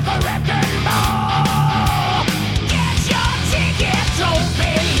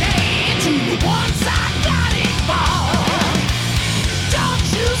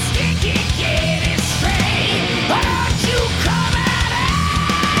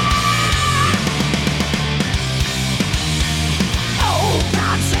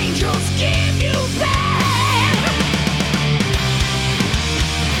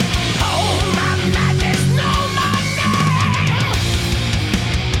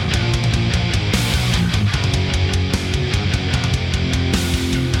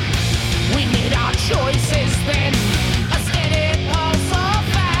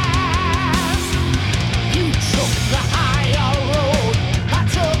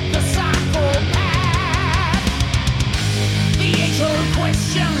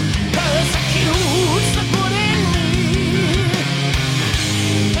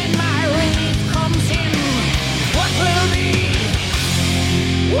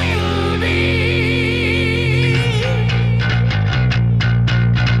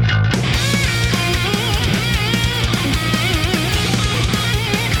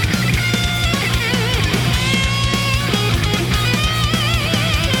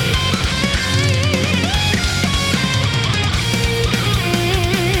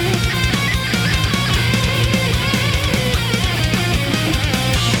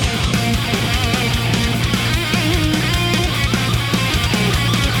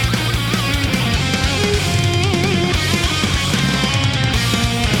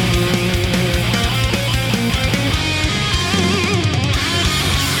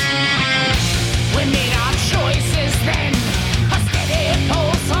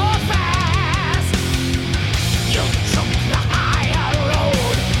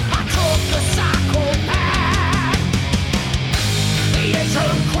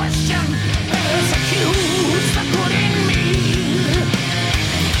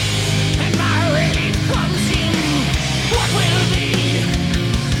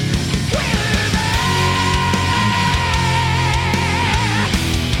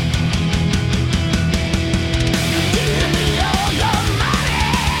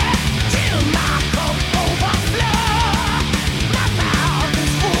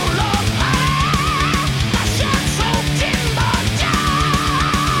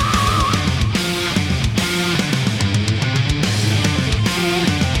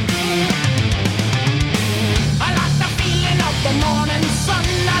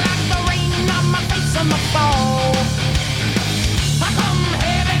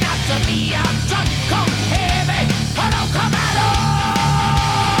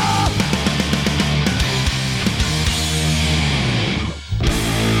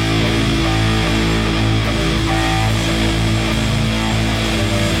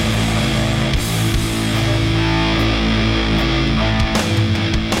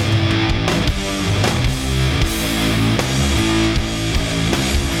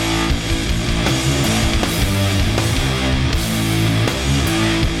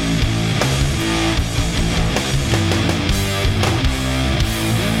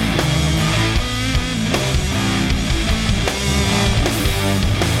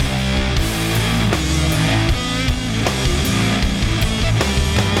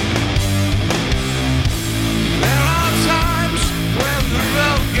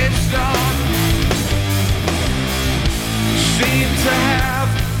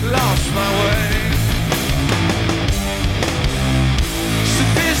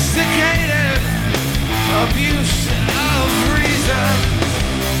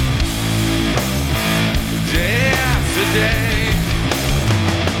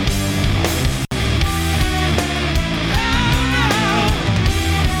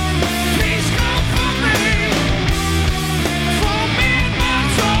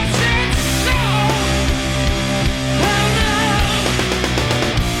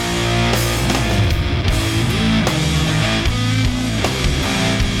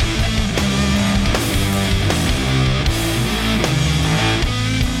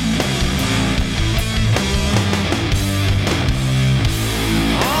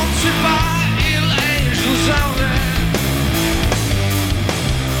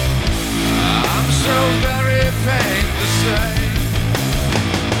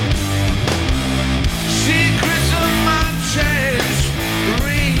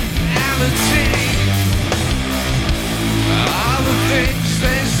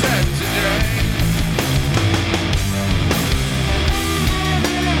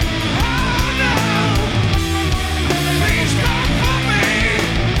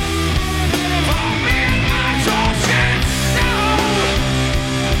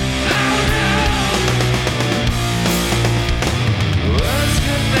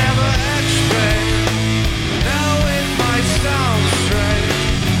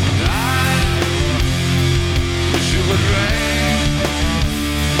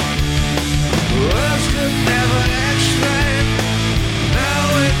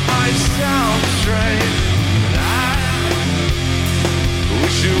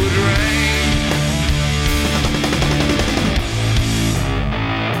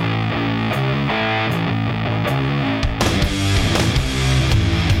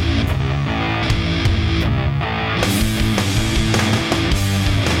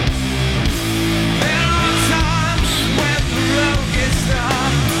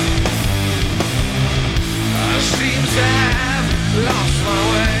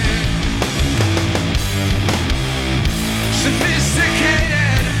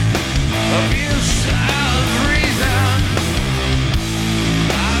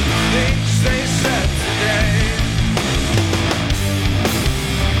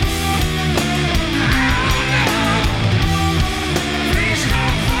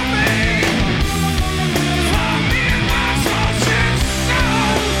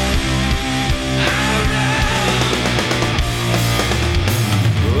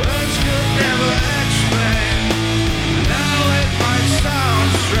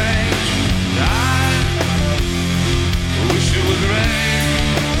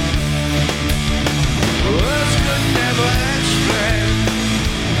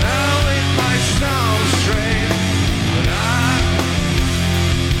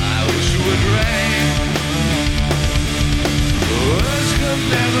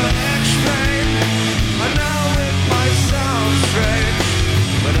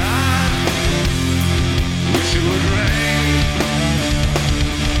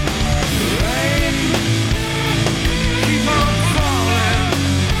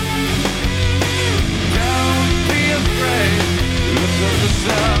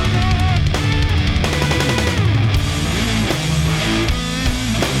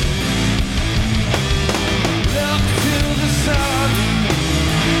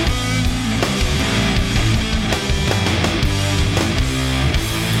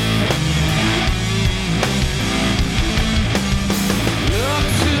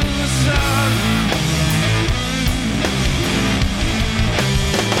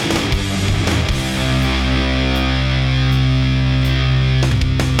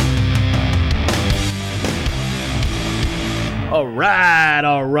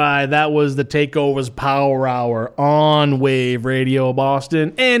 All right. That was the Takeover's Power Hour on Wave Radio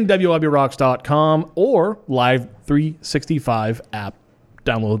Boston and WLBRocks.com or Live 365 app.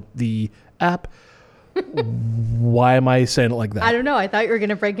 Download the app. Why am I saying it like that? I don't know. I thought you were going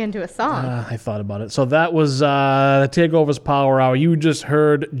to break into a song. I thought about it. So that was the Takeover's Power Hour. You just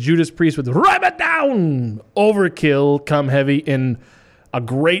heard Judas Priest with Write It Down, Overkill, Come Heavy, in a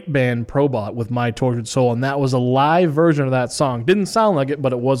great band, Probot, with My Tortured Soul. And that was a live version of that song. Didn't sound like it,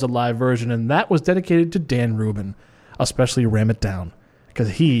 but it was a live version. And that was dedicated to Dan Rubin, especially Ram It Down,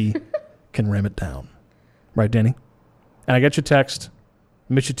 because he can ram it down. Right, Danny? And I got your text.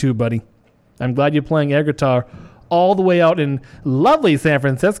 Miss you too, buddy. I'm glad you're playing air guitar all the way out in lovely San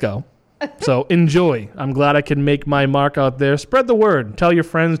Francisco. So enjoy. I'm glad I can make my mark out there. Spread the word. Tell your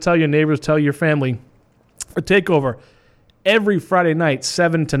friends, tell your neighbors, tell your family. A Takeover every Friday night,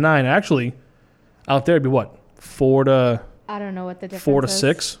 7 to 9. Actually, out there it'd be what? 4 to... I don't know what the difference 4 to is.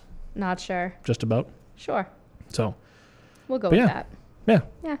 6? Not sure. Just about. Sure. So. We'll go with yeah. that. Yeah.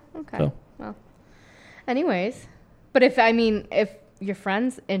 Yeah, okay. So. Well, anyways. But if your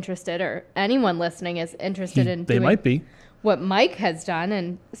friend's interested or anyone listening is interested in They doing might be. what Mike has done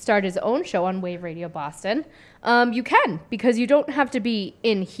and start his own show on Wave Radio Boston, you can, because you don't have to be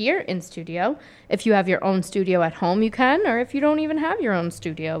in here in studio. If you have your own studio at home, you can, or if you don't even have your own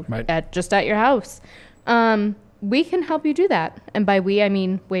studio just at your house, we can help you do that. And by we, I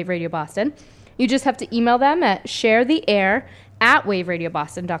mean Wave Radio Boston. You just have to email them at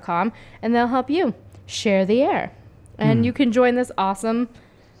sharetheair@waveradioboston.com, and they'll help you share the air. And you can join this awesome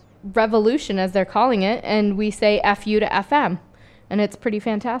revolution, as they're calling it, and we say F you to FM. And it's pretty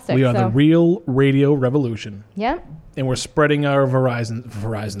fantastic. We are the real radio revolution. Yep. And we're spreading our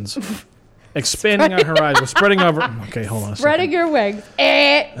horizons. Expanding our horizons. We're spreading our... Okay, hold on a Spreading second. your wings.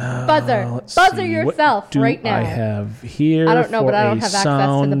 Buzzer. Let's Buzzer see. yourself What do right now. I have here I don't know, but I don't have access to the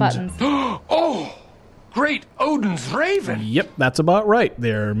sound? buttons. Oh, great Odin's Raven. Yep, that's about right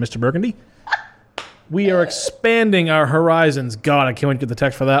there, Mr. Burgundy. We are expanding our horizons. God, I can't wait to get the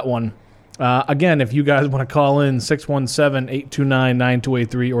text for that one. Again, if you guys want to call in,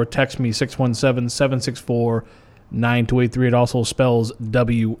 617-829-9283 or text me, 617-764-9283. It also spells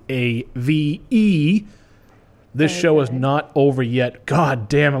WAVE. This show is not over yet. God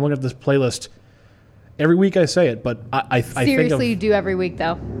damn, I'm looking at this playlist. Every week I say it, but I think Seriously, you do every week,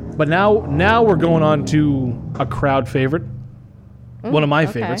 though. But now we're going on to a crowd favorite. One of my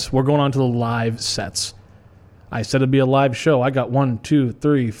favorites. We're going on to the live sets. I said it'd be a live show. I got 1, 2,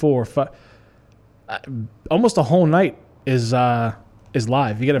 3, 4, 5. Almost a whole night is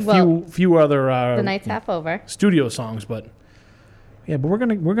live. You get a few other The night's half over. studio songs, but yeah. But we're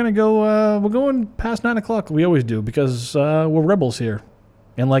gonna go. We're going past 9 o'clock. We always do because we're rebels here,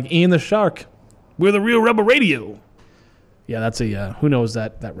 and like Ian the Shark, we're the real rebel radio. Yeah, that's a who knows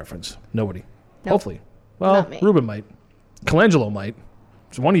that reference? Nobody. Nope. Hopefully. Well, Not me. Ruben might. Colangelo might.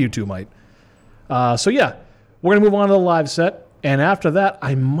 So one of you two might. So yeah, we're going to move on to the live set. And after that,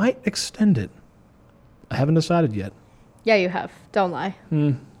 I might extend it. I haven't decided yet. Yeah, you have. Don't lie.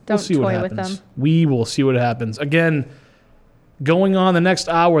 We'll Don't see what toy happens. with them. We will see what happens. Again, going on the next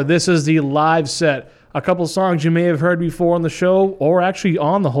hour, this is the live set. A couple songs you may have heard before on the show or actually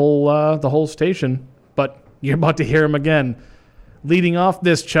on the whole station, but you're about to hear them again. Leading off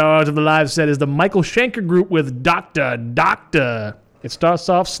this charge of the live set is the Michael Schenker Group with Doctor. It starts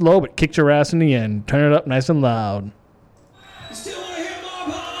off slow, but kicks your ass in the end. Turn it up nice and loud. You still want to hear more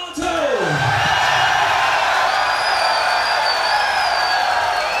Palo Alto?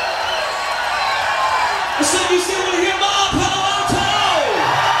 I said you still want to hear more Palo Alto?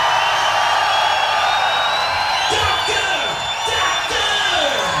 Doctor!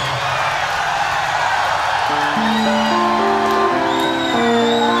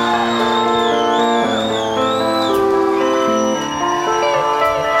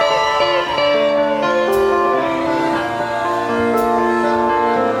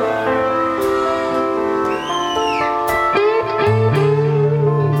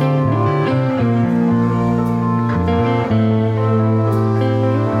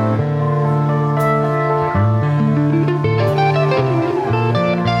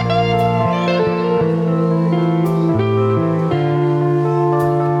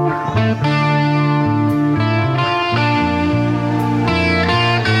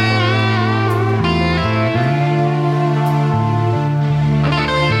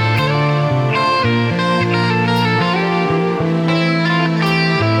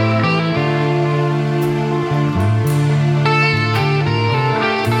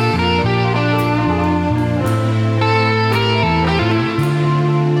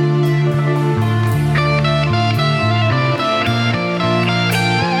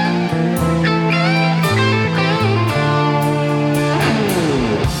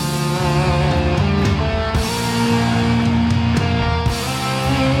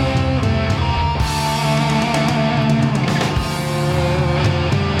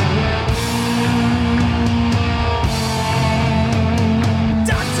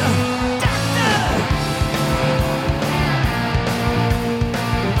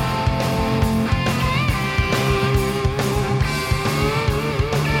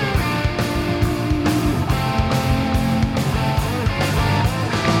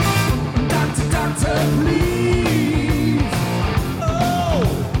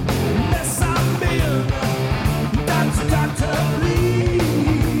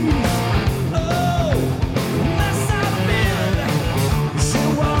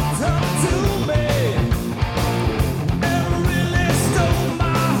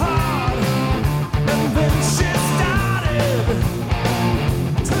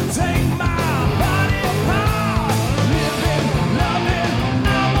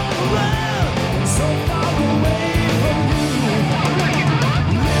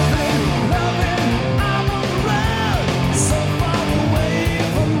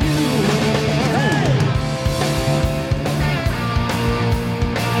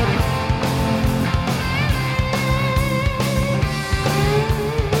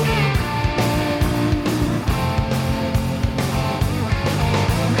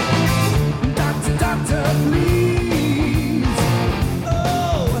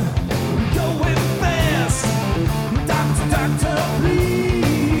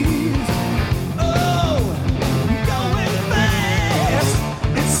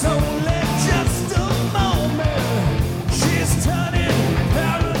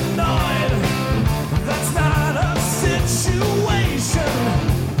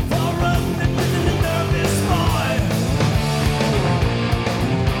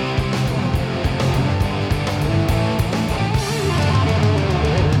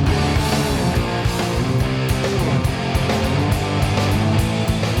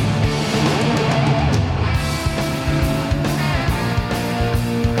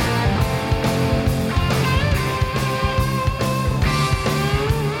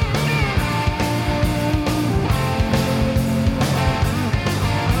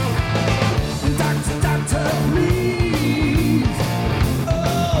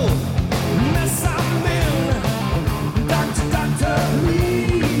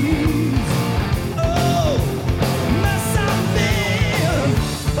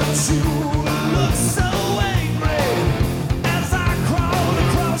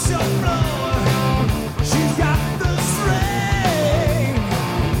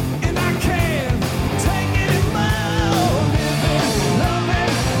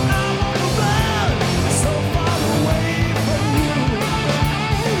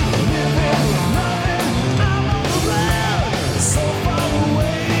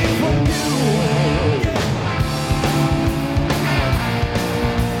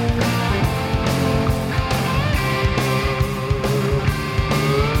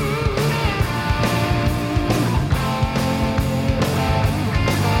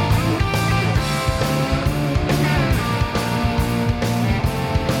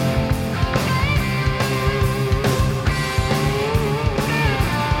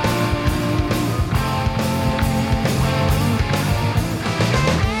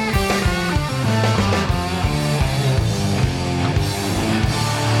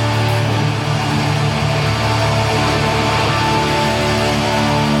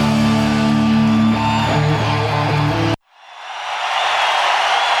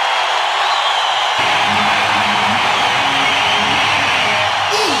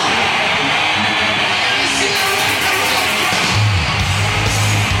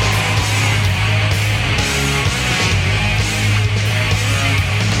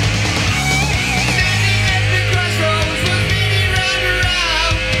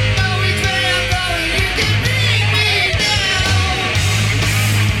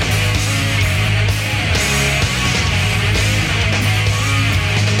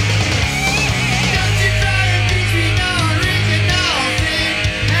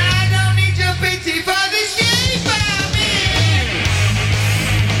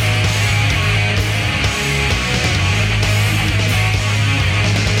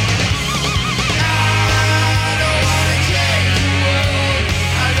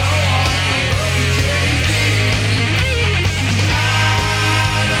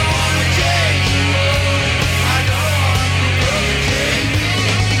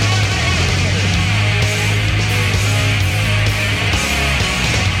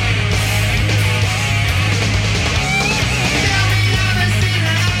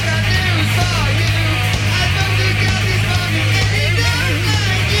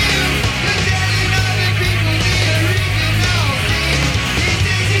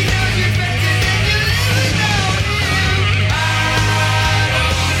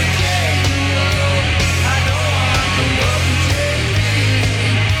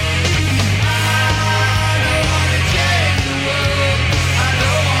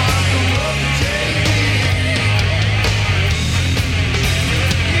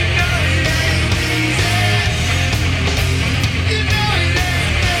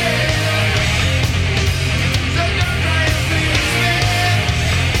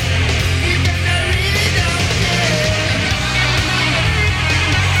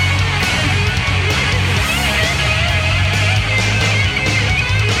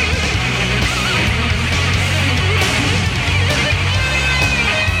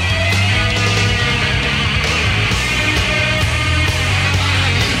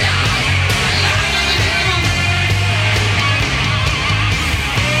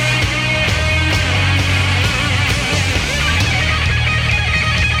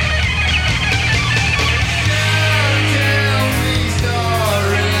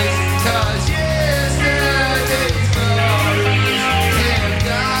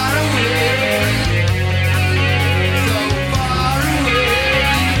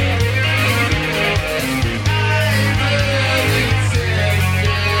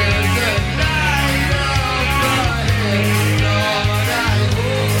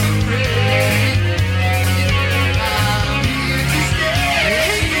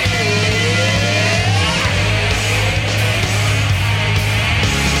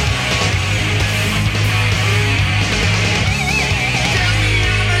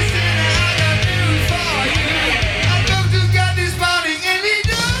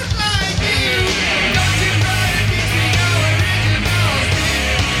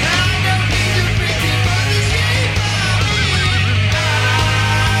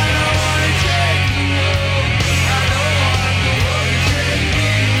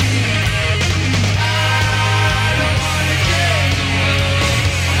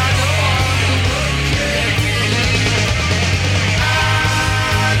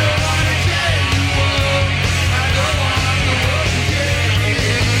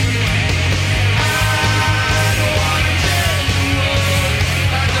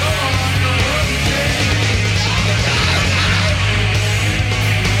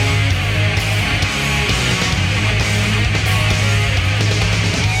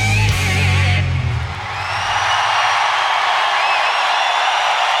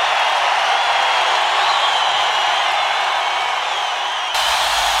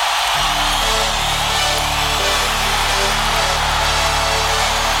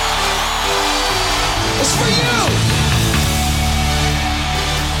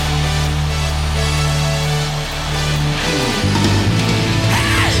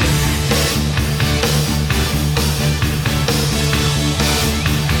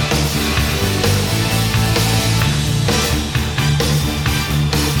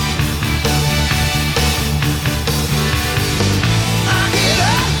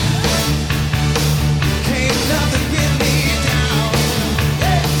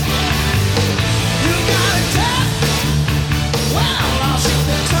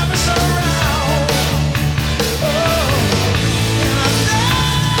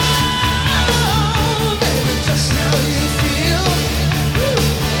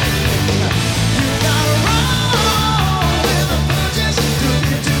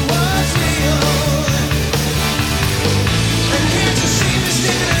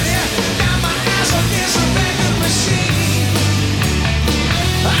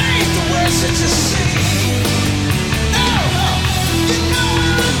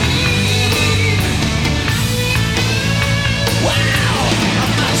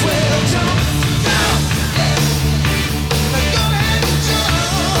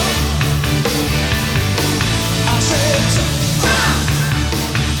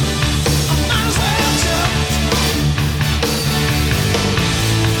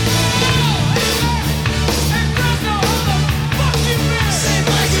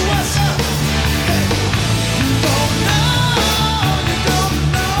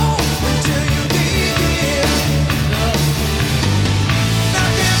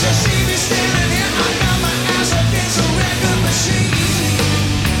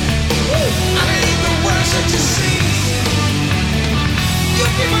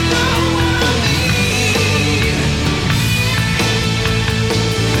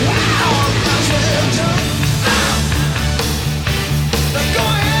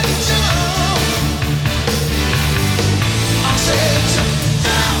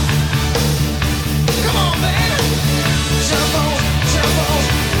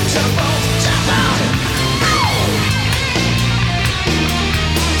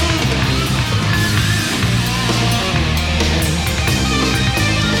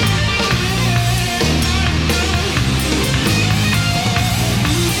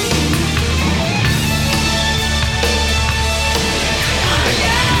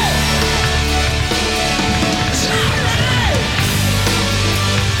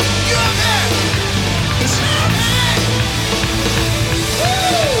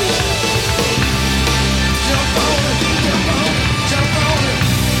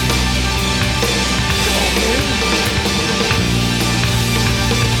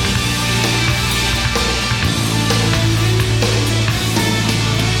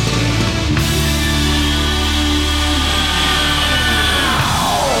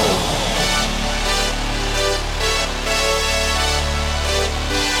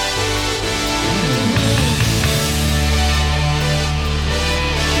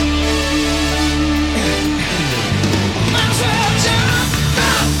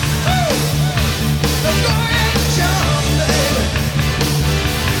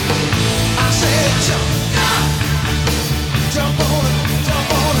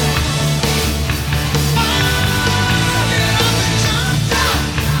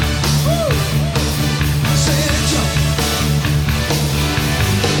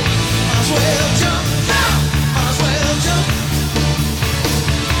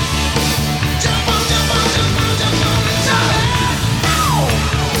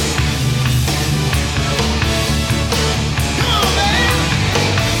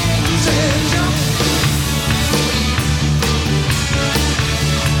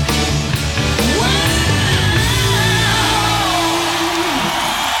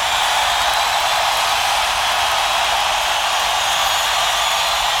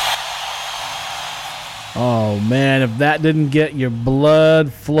 Oh, man, if that didn't get your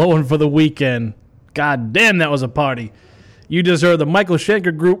blood flowing for the weekend, god damn, that was a party. You just heard the Michael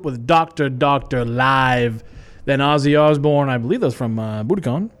Schenker Group with Dr. Doctor live. Then Ozzy Osbourne, I believe that was from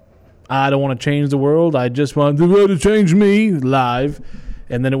Budokan. I don't want to change the world. I just want the world to change me live.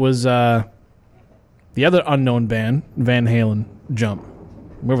 And then it was the other unknown band, Van Halen, Jump.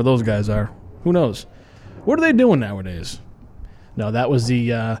 Whoever those guys are. Who knows? What are they doing nowadays? No, that was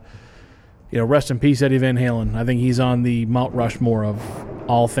the, rest in peace, Eddie Van Halen. I think he's on the Mount Rushmore of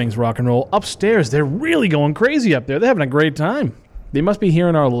all things rock and roll. Upstairs, they're really going crazy up there. They're having a great time. They must be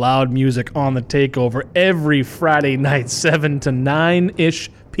hearing our loud music on the Takeover every Friday night, 7 to 9-ish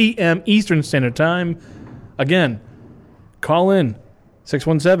p.m. Eastern Standard Time. Again, call in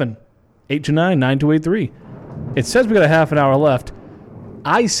 617-829-9283. It says we got a half an hour left.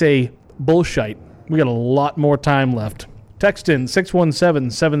 I say bullshit. We got a lot more time left. Text in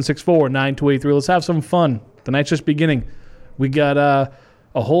 617-764-9283. Let's have some fun. The night's just beginning. We got a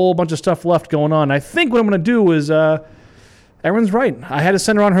whole bunch of stuff left going on. I think what I'm going to do is, Erin's right. I had to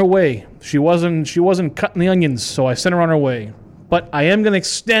send her on her way. She wasn't cutting the onions, so I sent her on her way. But I am going to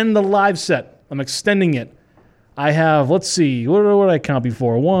extend the live set. I'm extending it. I have, let's see, what did I count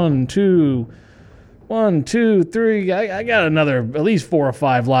before? 1, 2, 3. I got another at least 4 or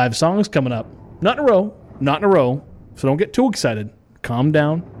 5 live songs coming up. Not in a row. So don't get too excited. Calm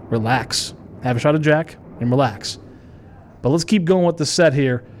down, relax, have a shot of Jack, and relax. But let's keep going with the set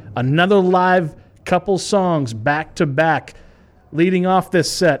here. Another live couple songs back to back. Leading off this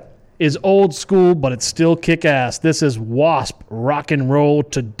set is old school, but it's still kick-ass. This is Wasp, Rock and Roll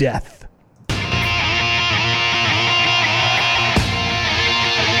to Death.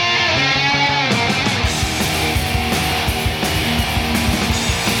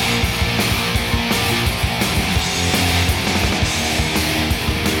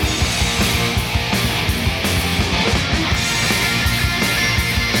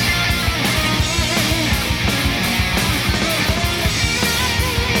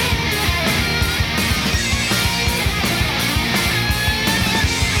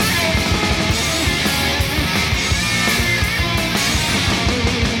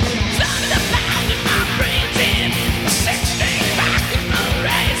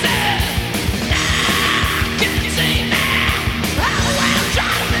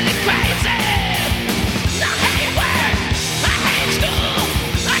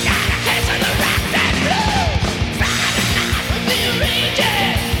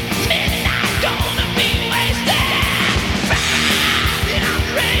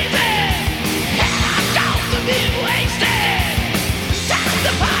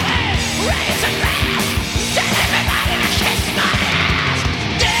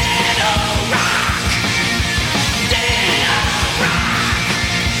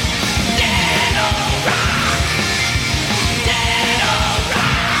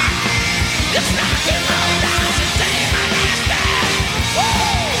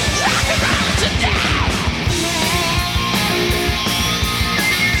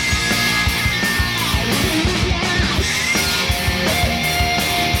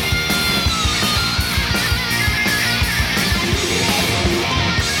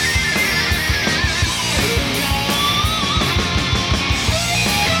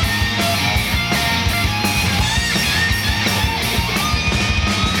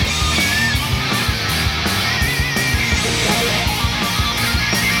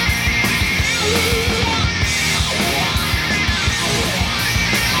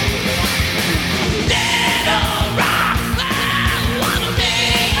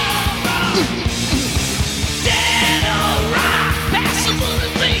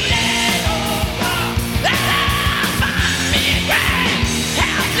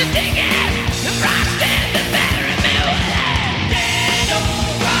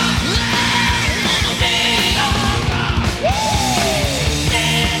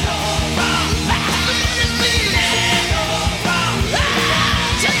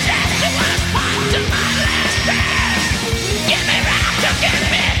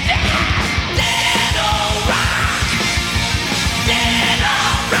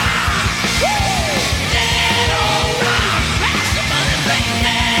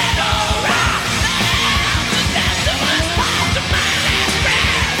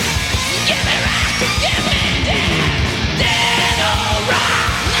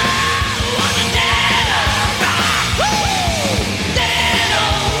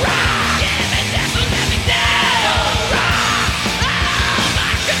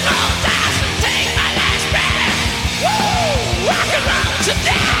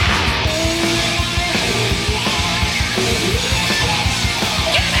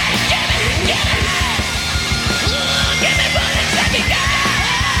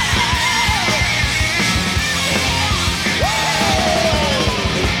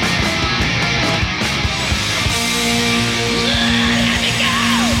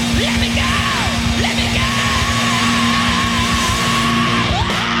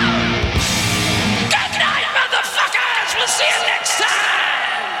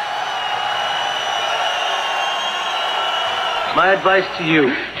 My advice to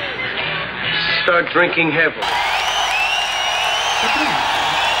you, start drinking heavily.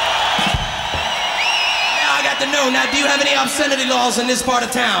 Now I got to know, do you have any obscenity laws in this part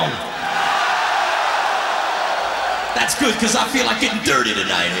of town? That's good, because I feel like getting dirty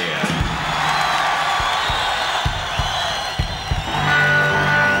tonight here.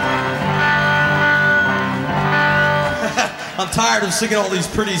 I'm tired of singing all these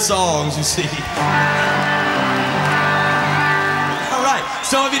pretty songs, you see. All right,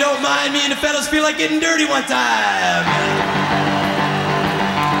 so if you don't mind, me and the fellas feel like getting dirty one time.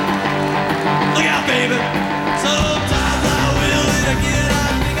 Look out, baby. Sometimes I will, and again I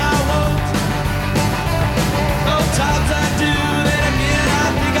think I won't. Sometimes I do, then again I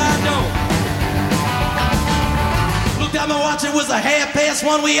think I don't. Looked at my watch, it was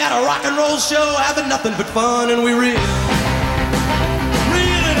 1:30. We had a rock and roll show, having nothing but fun, and we reelin'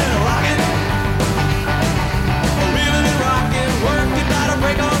 and rockin', reelin' and rockin', working by the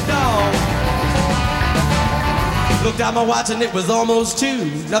break of dawn. Looked at my watch and it was almost 2.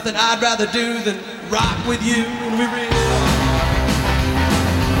 Nothing I'd rather do than rock with you, and we reelin'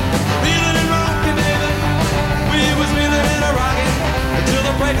 and rockin', baby. We was reelin' and rockin' until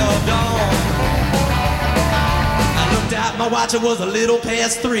the break of dawn. Looked at my watch, it was a little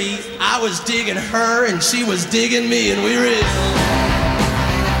past 3. I was digging her and she was digging me, and we reelin'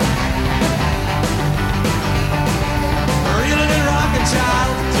 and rockin',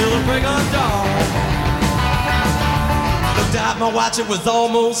 child, till the break of dawn. Looked at my watch, it was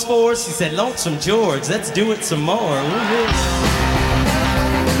almost 4. She said, Lonesome George, let's do it some more.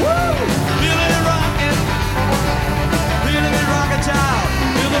 Woo! Reelin' and rockin', child,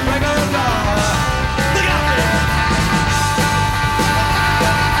 till the break of dawn. Look out there!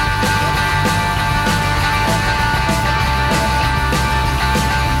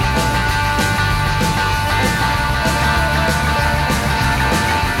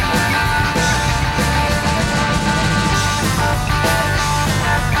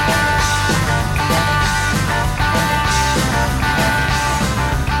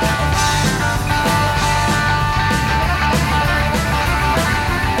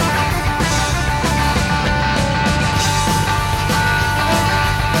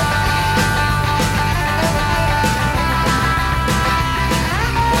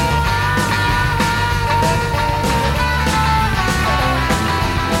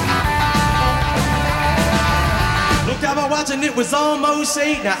 And it was almost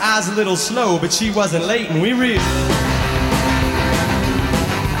 8. Now I was a little slow, but she wasn't late, and we reelin' and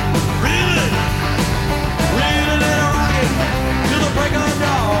rockin' till the break of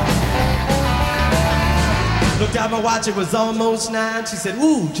dawn. Looked at my watch, it was almost 9. She said,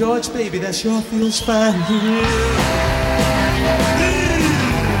 Ooh, George, baby, that sure feels fine.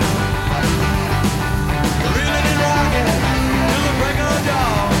 Reelin' and rockin' till the break of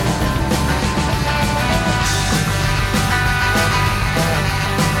dawn.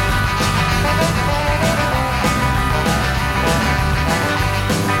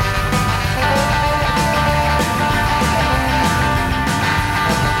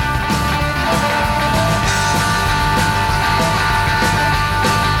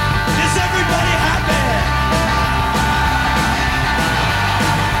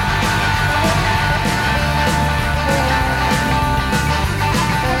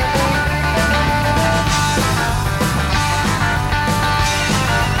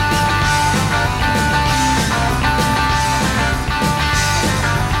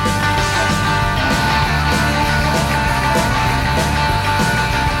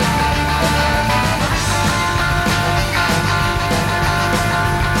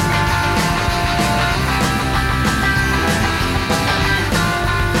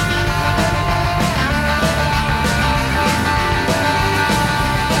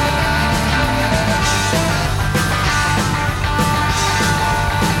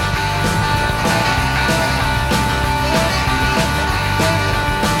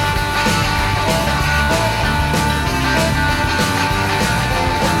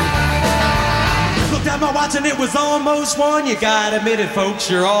 And it was almost 1. You gotta admit it, folks,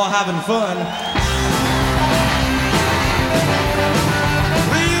 you're all having fun.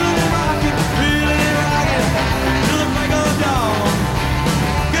 Reelin' and rockin', till the break of dawn.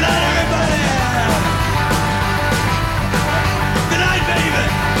 Good night, everybody. Good night, baby.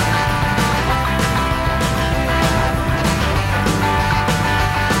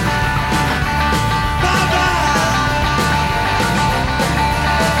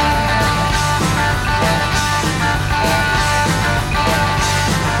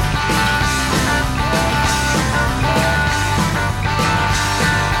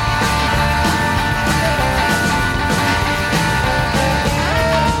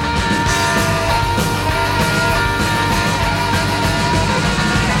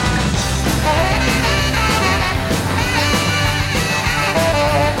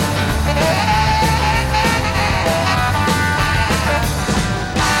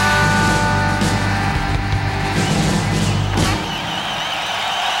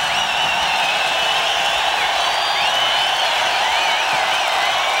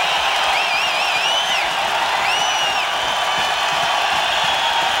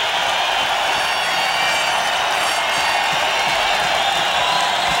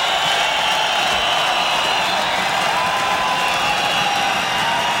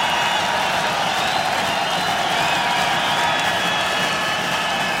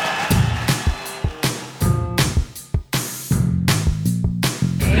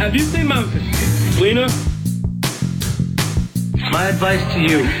 Have you seen my wiener? My advice to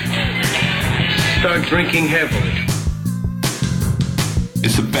you, start drinking heavily.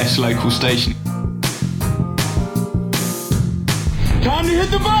 It's the best local station. Time to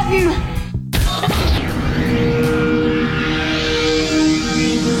hit the button!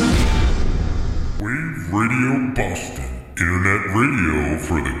 Wave Radio Boston. Internet radio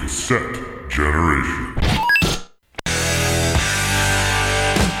for the cassette generation.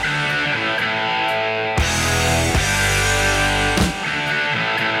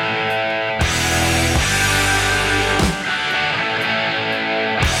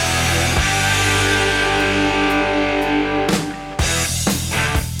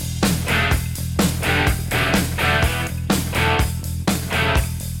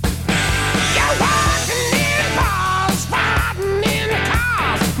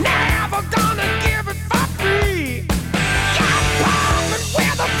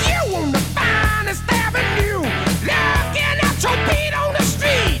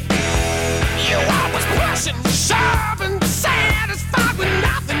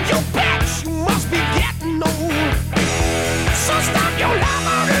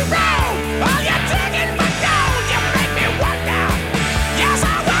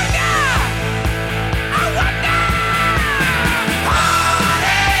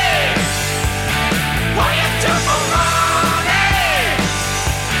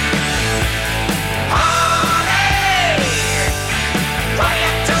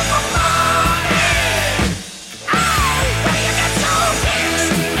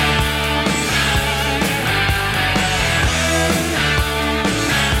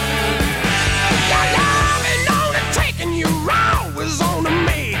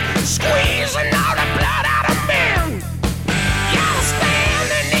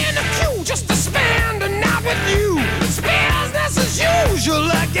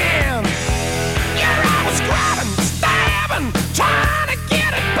 Yeah!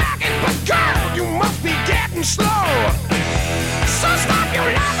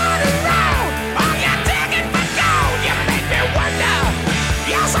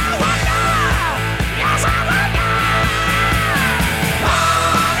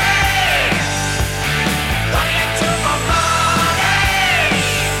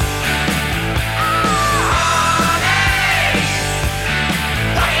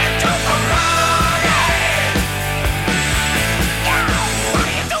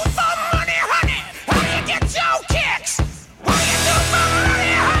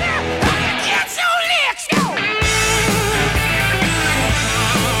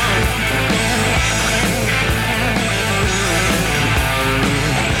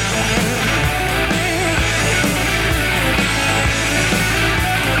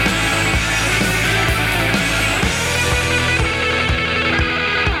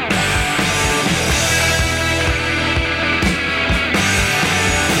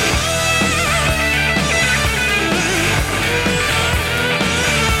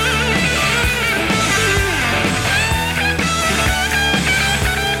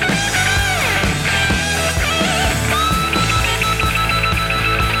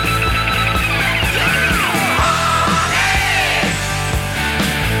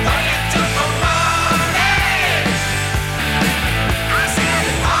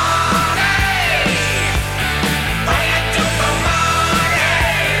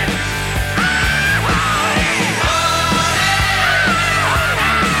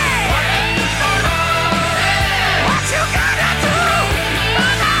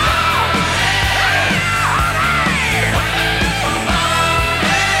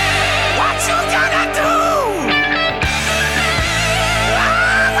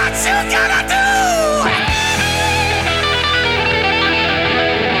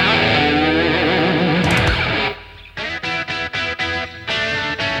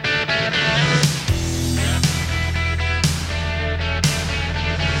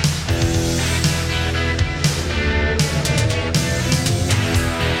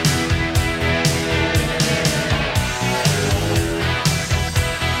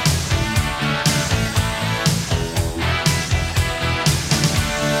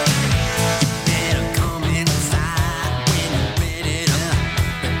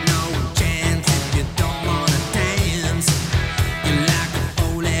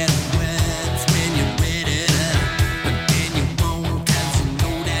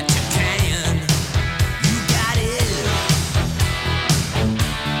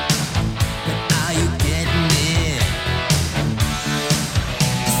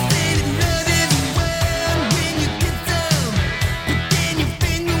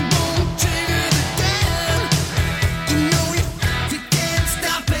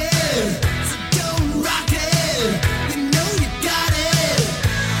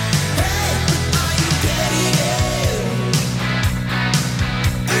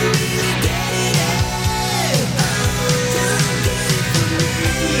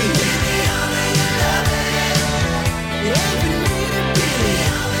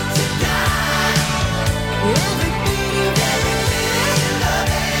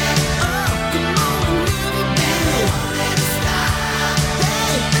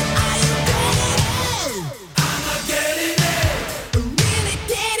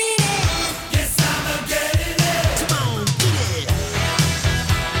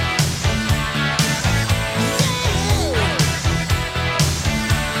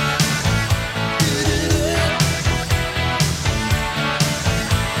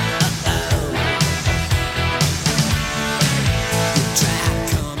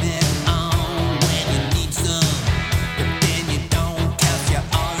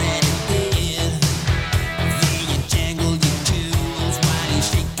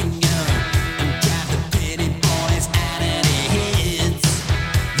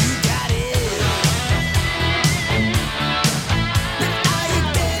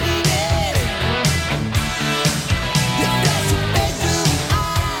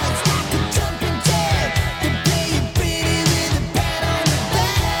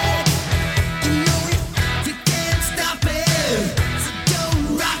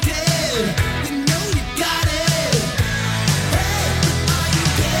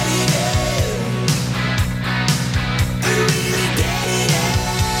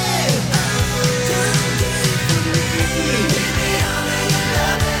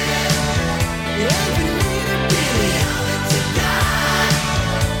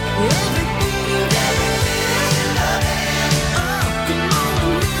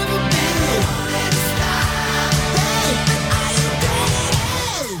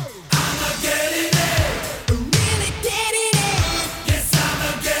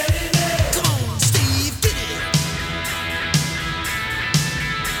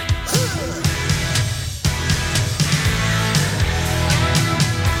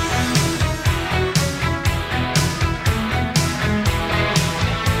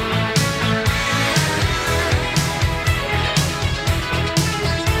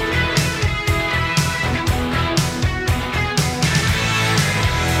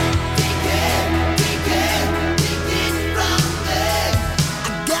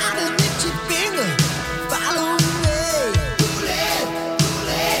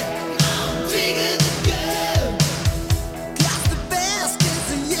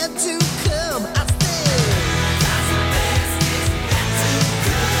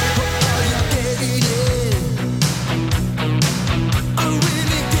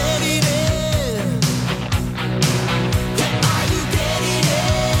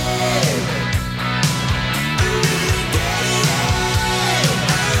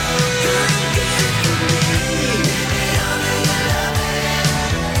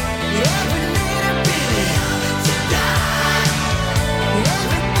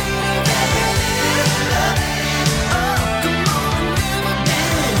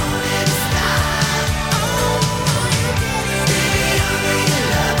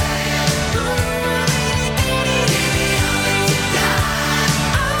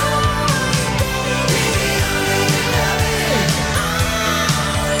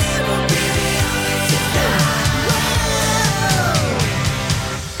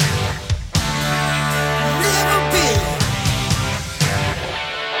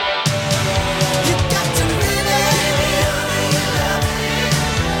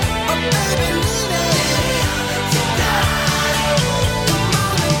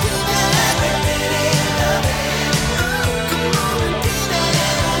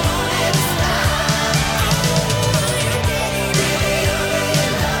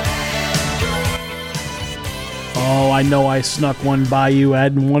 I know I snuck one by you,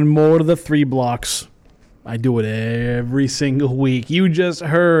 adding one more to the 3 blocks. I do it every single week. You just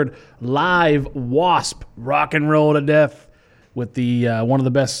heard live Wasp rock and roll to death with the one of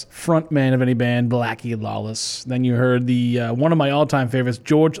the best frontman of any band, Blackie Lawless. Then you heard the one of my all-time favorites,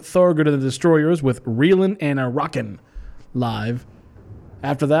 George Thorogood and the Destroyers with Reelin' and a Rockin' live.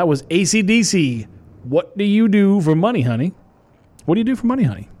 After that was AC/DC. What do you do for money, honey? What do you do for money,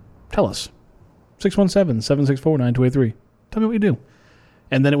 honey? Tell us. 617-764-9283. Tell me what you do.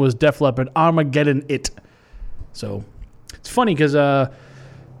 And then it was Def Leppard, Armageddon It. So it's funny because doesn't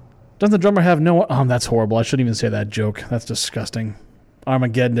the drummer have no... Oh, that's horrible. I shouldn't even say that joke. That's disgusting.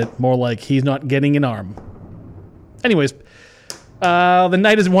 Armageddon It. More like he's not getting an arm. Anyways, the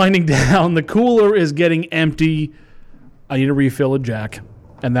night is winding down. The cooler is getting empty. I need a refill of Jack.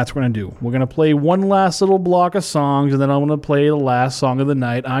 And that's what we're going to do. We're going to play one last little block of songs, and then I'm going to play the last song of the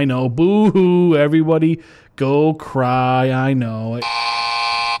night. I know. Boo-hoo. Everybody go cry. I know.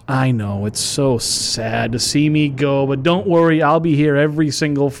 I know. It's so sad to see me go, but don't worry. I'll be here every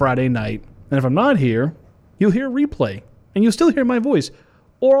single Friday night. And if I'm not here, you'll hear a replay, and you'll still hear my voice.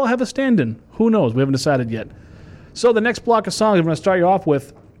 Or I'll have a stand-in. Who knows? We haven't decided yet. So the next block of songs I'm going to start you off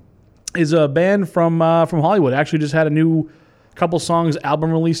with is a band from Hollywood. Actually just had a new couple songs album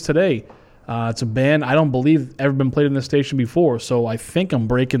released today. It's a band I don't believe ever been played in this station before, so I think I'm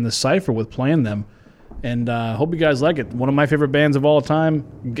breaking the cipher with playing them. And hope you guys like it. One of my favorite bands of all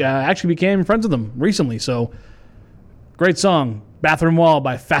time. Actually became friends with them recently, so great song, Bathroom Wall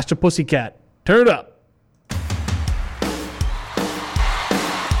by Faster Pussycat. Turn it up.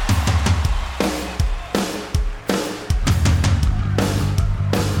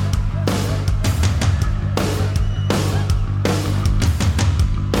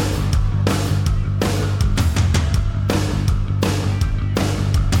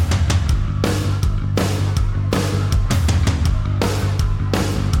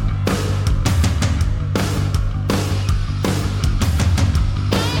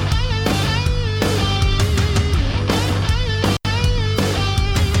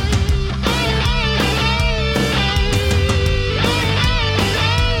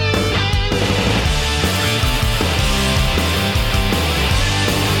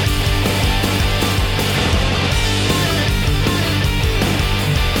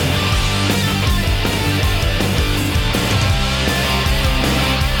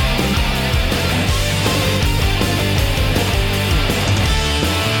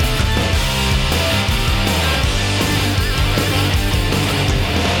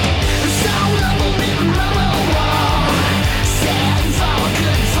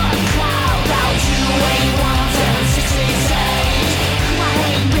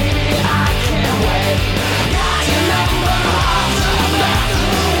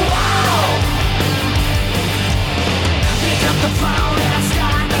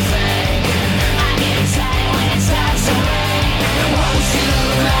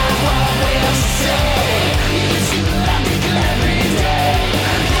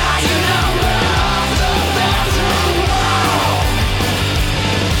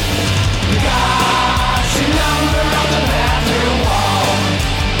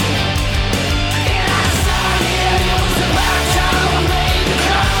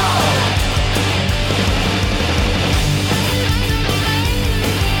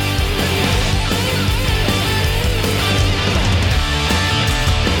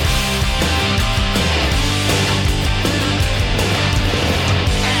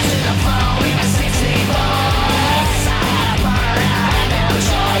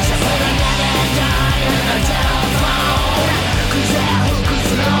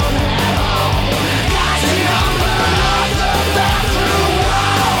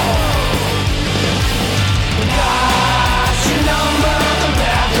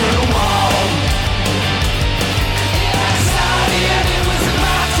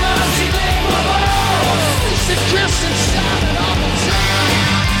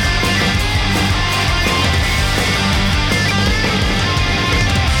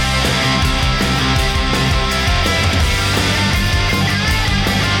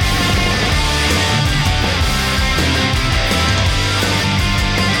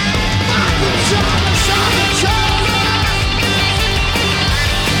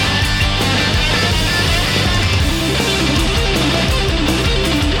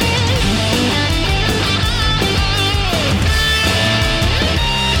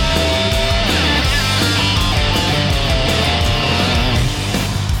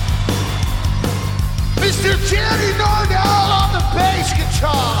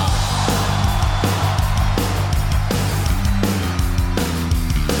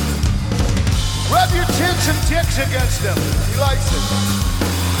 Some ticks against him. He likes it.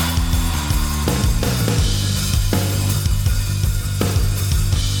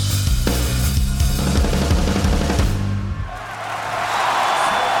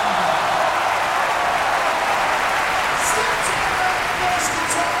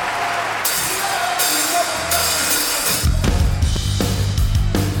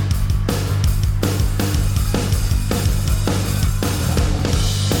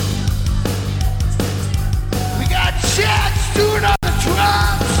 We got Chad doing on the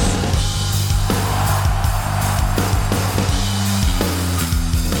drums.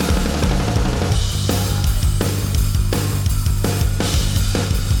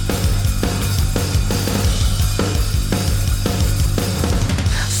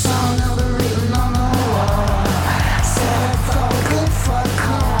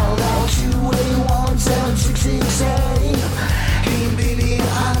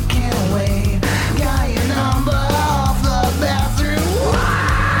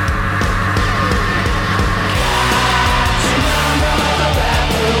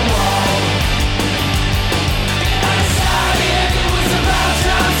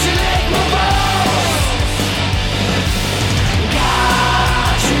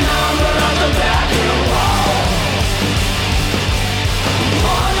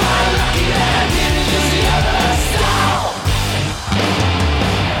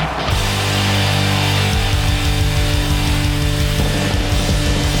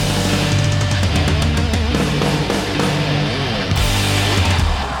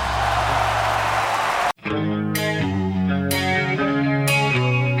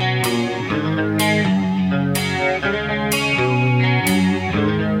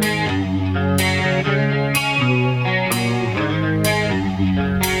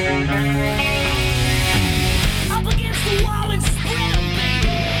 Up against the wall and spread 'em,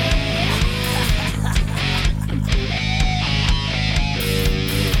 baby.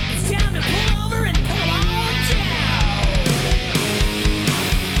 It's time to pull over and pull 'em all down.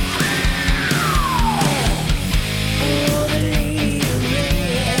 Oh, the lady in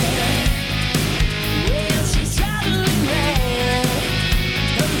red. Well, she's traveling mad.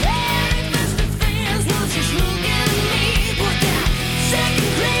 Her very best defense was just looking at me. But that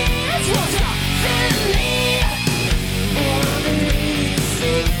second glance was a felony. Oh, the lady's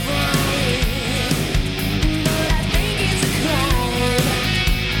so fine, but I think it's a crime.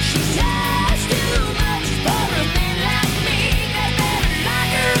 She's just too much for a man like me. They better lock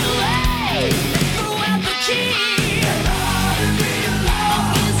her away and throw out the key.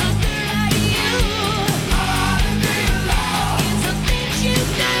 It's a girl like you. It's the things you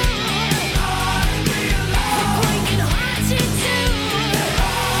do. Breaking hearts in two.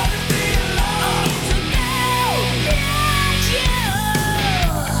 It's a girl like you.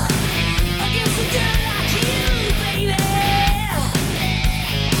 Against a girl like you, baby.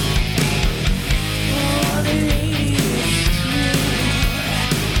 Oh, the lady is true.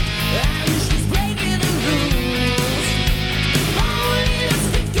 I wish she's breaking the rules. If only that's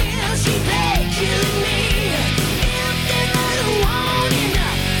the girl she'd be killing me. If they murder one in the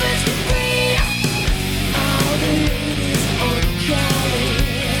first degree. Oh, the lady's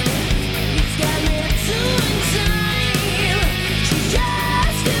unkind. It's got me doing time. She's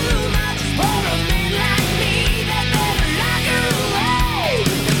just too much for a man like me. They better lock her away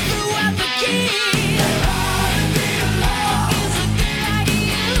and throw out the key. It's a girl like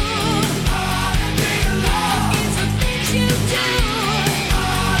you. It's the things you do.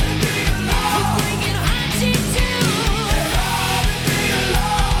 Breaking hearts in two.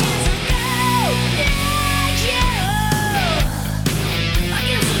 It's a girl like you.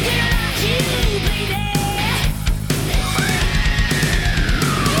 Against a girl like you, baby.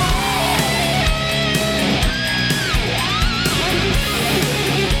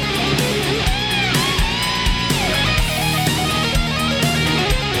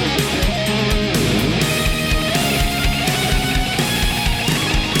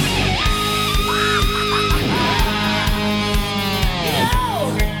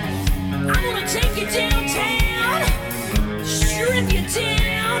 I'm gonna take you downtown, strip you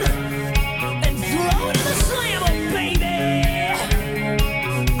down, and throw it in the slammer, baby.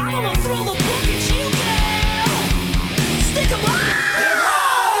 I'm gonna throw the book at you, girl. Stick 'em up.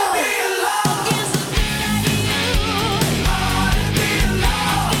 Against a girl like you. It's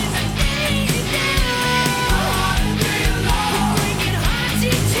the things you do. Breaking hearts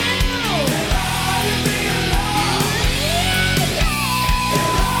in two.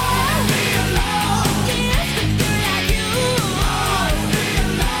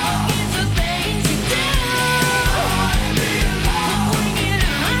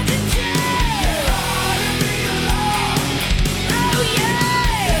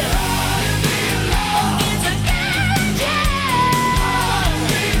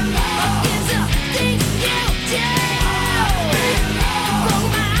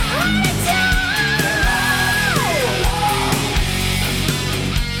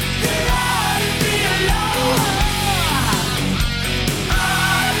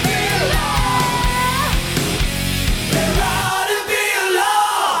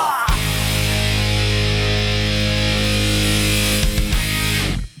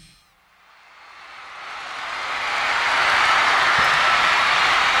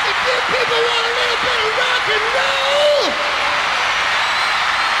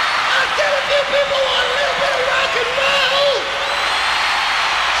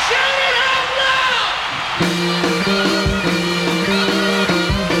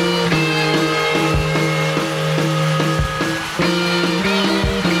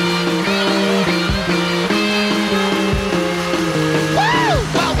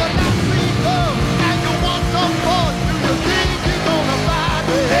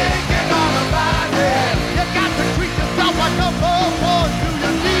 You got to treat yourself like a boy. Do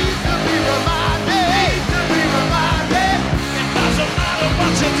you need to be reminded?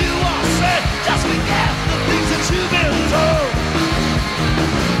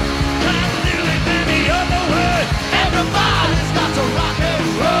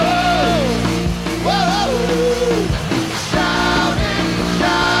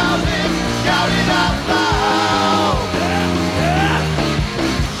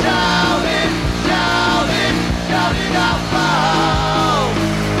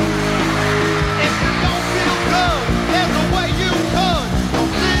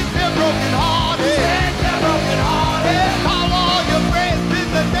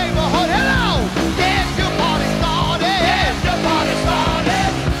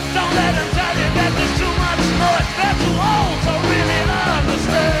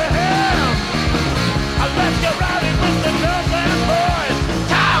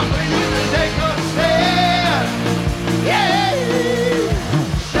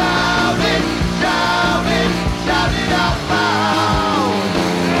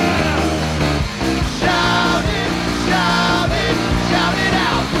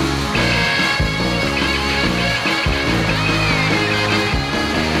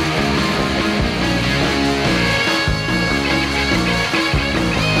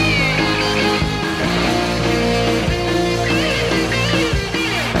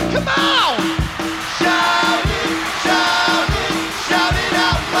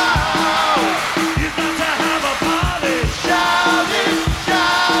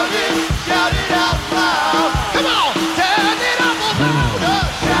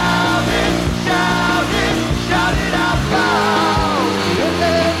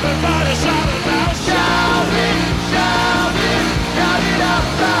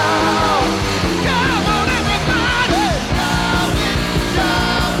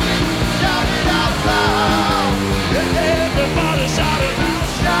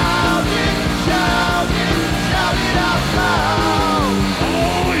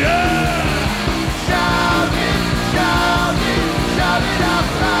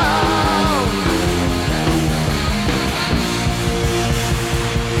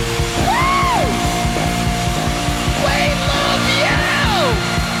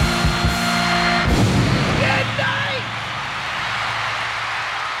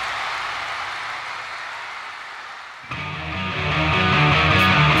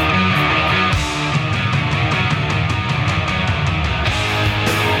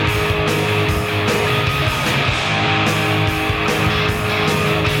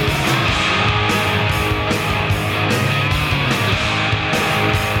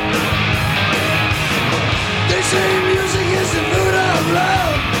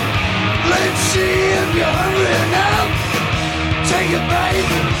 Take a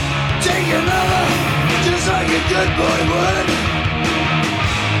bite, take another, just like a good boy would.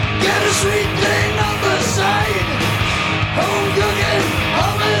 Get a sweet thing on the side, home cooking,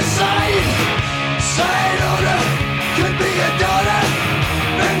 homicide. Side order, could be a daughter,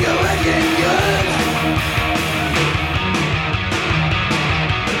 finger licking good.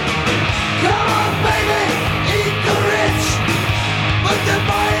 Come on baby, eat the rich, put the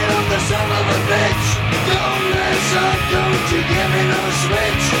bite on the son of a bitch. Don't listen, don't you give me no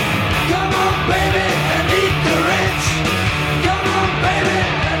switch. Come on, baby, and eat the rich. Come on, baby,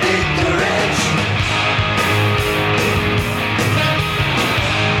 and eat the rich.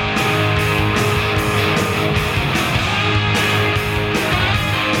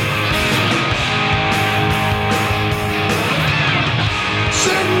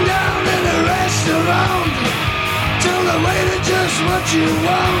 Sitting down in a restaurant, tell the waiter just what you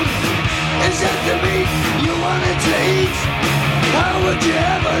want. Is that the meat you wanted to eat? How would you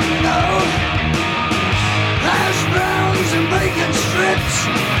ever know? Hash browns and bacon strips.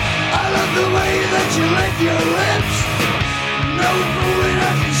 I love the way that you lick your lips. No fooling,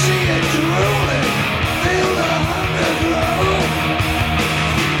 I can see it drooling. Feel the hunger grow.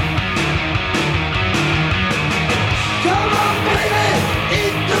 Come on, baby,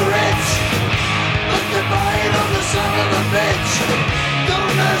 eat the rich. Put the bite on the son of a bitch.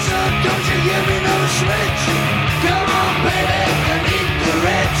 Don't mess up, don't you give me no switch. Come on, baby, and eat the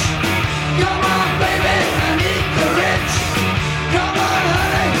rich. Come on, baby, and eat the rich. Come on,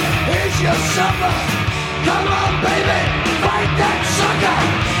 honey, here's your supper. Come on, baby, fight that sucker.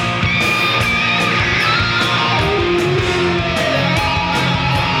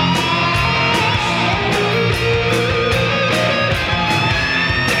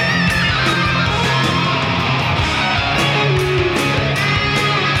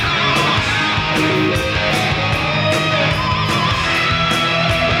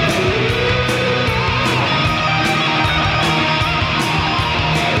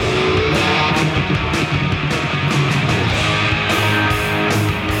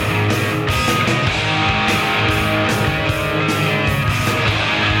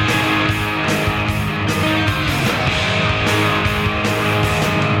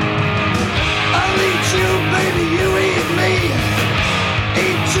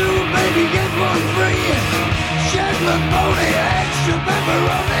 Pony, extra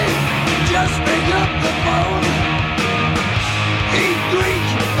pepperoni, just pick up the phone. Eat Greek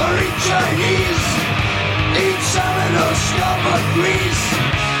or eat Chinese, eat salad or scallop grease.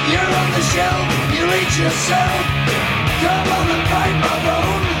 You're on the shelf, you eat yourself. Come on and bite my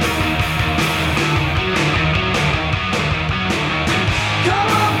bone. Come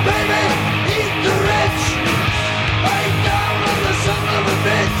on, baby, eat the rich. Bite down on the son of a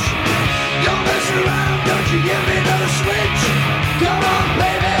bitch. Don't mess around, don't you give me no switch. Come on,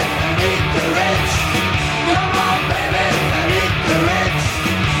 baby, and eat the rich. Come on, baby, and eat the rich.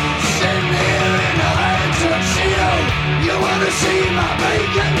 Sitting here in a high tuxedo, you wanna see my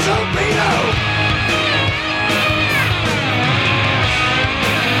bacon torpedo?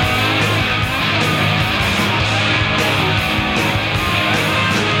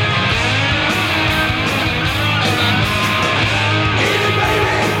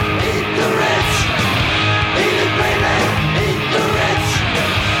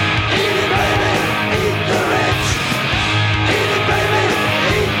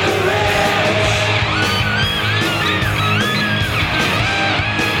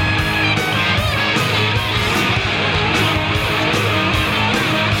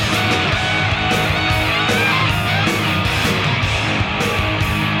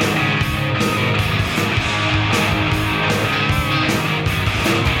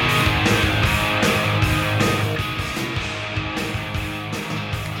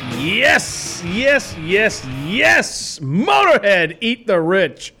 Yes, yes, yes, yes. Motorhead, Eat the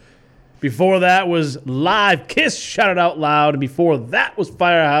Rich. Before that was Live Kiss, Shout It Out Loud. And before that was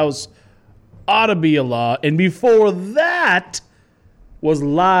Firehouse, Ought to Be a Law. And before that was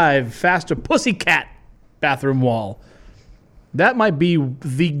live Faster Pussycat Bathroom Wall. That might be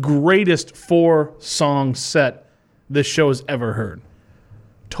the greatest 4-song set this show has ever heard.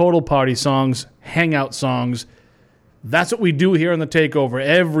 Total party songs, hangout songs. That's what we do here on the Takeover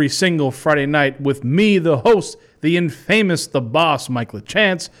every single Friday night with me, the host, the infamous, the boss, Mike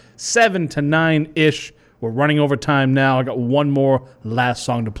LaChance, 7 to 9-ish. We're running over time now. I got one more last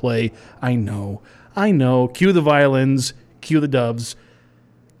song to play. I know. Cue the violins, cue the doves,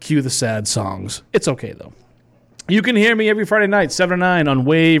 cue the sad songs. It's okay, though. You can hear me every Friday night, 7 to 9 on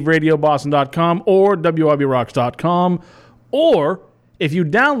waveradioboston.com or wrbrocks.com. Or if you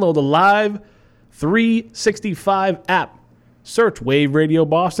download the Live 365 app, search Wave Radio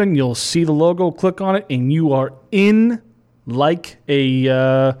Boston. You'll see the logo, click on it, and you are in like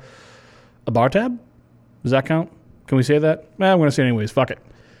a bar tab. Does that count? Can we say that? I'm going to say it anyways. Fuck it.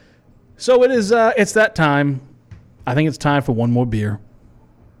 So it is. It's that time. I think it's time for one more beer.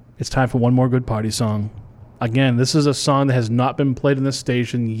 It's time for one more good party song. Again, this is a song that has not been played in this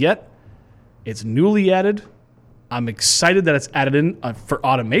station yet. It's newly added. I'm excited that it's added in for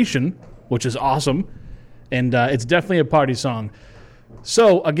automation, which is awesome. And it's definitely a party song.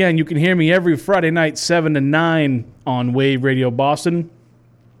 So, again, you can hear me every Friday night, 7 to 9 on Wave Radio Boston.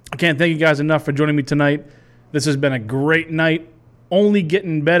 I can't thank you guys enough for joining me tonight. This has been a great night. Only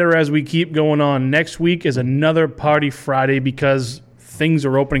getting better as we keep going on. Next week is another Party Friday because things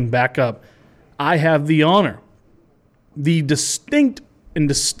are opening back up. I have the honor, the distinct and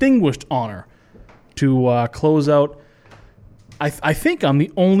distinguished honor to close out. I think I'm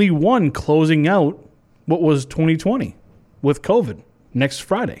the only one closing out what was 2020 with COVID next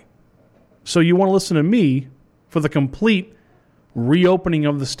Friday. So you want to listen to me for the complete reopening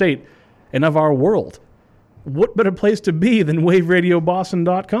of the state and of our world. What better place to be than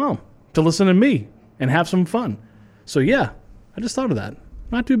waveradioboston.com to listen to me and have some fun? So yeah, I just thought of that.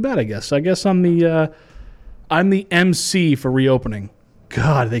 Not too bad, I guess. I guess I'm the MC for reopening.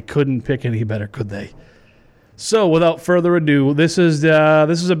 God, they couldn't pick any better, could they? So, without further ado, this is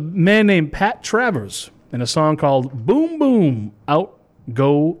a man named Pat Travers and a song called "Boom Boom Out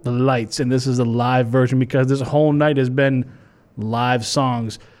Go the Lights," and this is a live version because this whole night has been live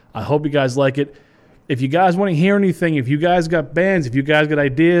songs. I hope you guys like it. If you guys want to hear anything, if you guys got bands, if you guys got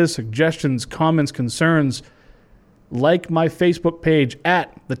ideas, suggestions, comments, concerns, like my Facebook page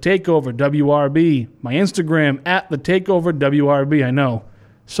at The Takeover WRB, my Instagram at The Takeover WRB. I know,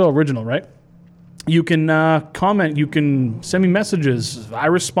 so original, right? You can comment. You can send me messages. I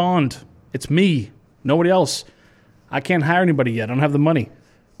respond. It's me, nobody else. I can't hire anybody yet. I don't have the money,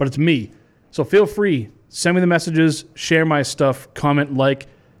 but it's me. So feel free. Send me the messages. Share my stuff. Comment, like.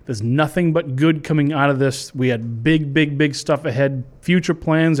 There's nothing but good coming out of this. We had big stuff ahead. Future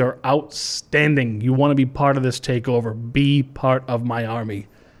plans are outstanding. You want to be part of this takeover. Be part of my army.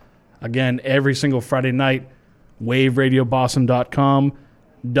 Again, every single Friday night, waveradioboston.com,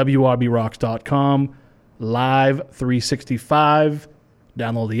 wrbrocks.com, Live 365.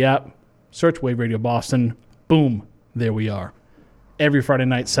 Download the app. Search Wave Radio Boston. Boom. There we are. Every Friday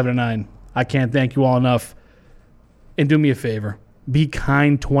night, 7 to 9. I can't thank you all enough. And do me a favor. Be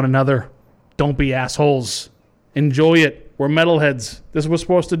kind to one another. Don't be assholes. Enjoy it. We're metalheads. This is what we're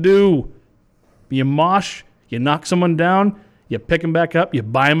supposed to do. You mosh, you knock someone down, you pick them back up, you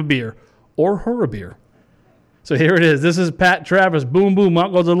buy them a beer. Or her a beer. So here it is. This is Pat Travers. Boom, boom,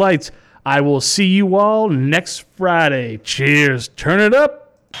 out goes the lights. I will see you all next Friday. Cheers. Turn it up.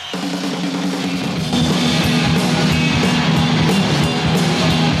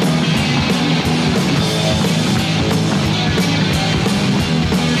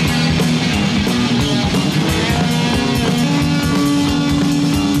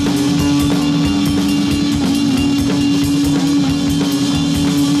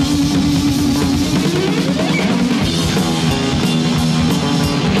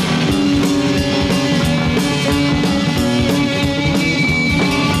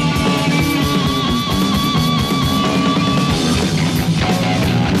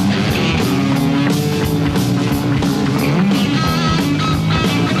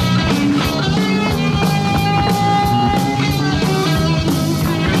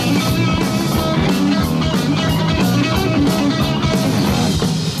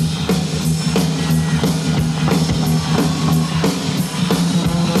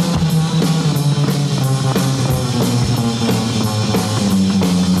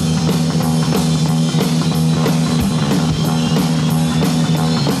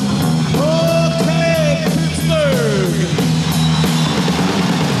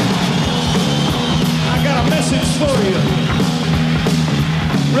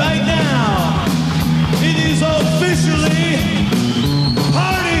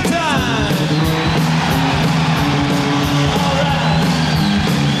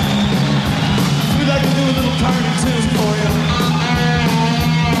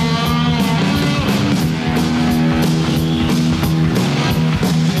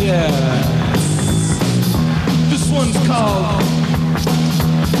 Yeah. This one's called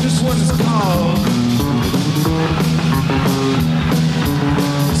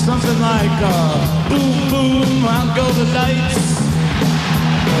something like boom boom, out go the lights.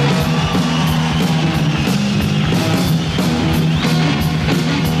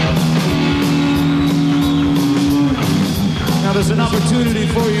 Now there's an opportunity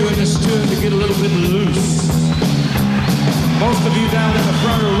for you in this tune to get a little bit loose. Most of you down in the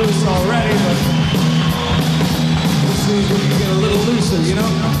front are loose already, but we'll see if we can get a little looser, you know?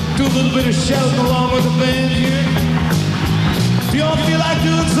 Do a little bit of shouting along with the band here. Do y'all feel like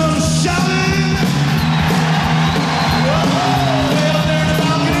doing some shouting? Whoa, way up there in the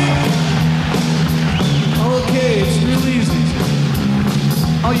balcony? Okay, it's real easy.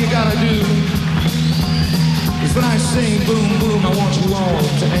 All you gotta do is when I sing boom boom, I want you all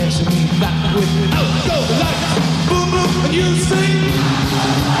to answer me back with out go the lights. Boom boom, and you sing.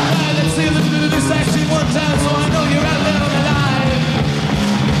 Alright, let's see, let's do this action one time so I know you're out there on the line.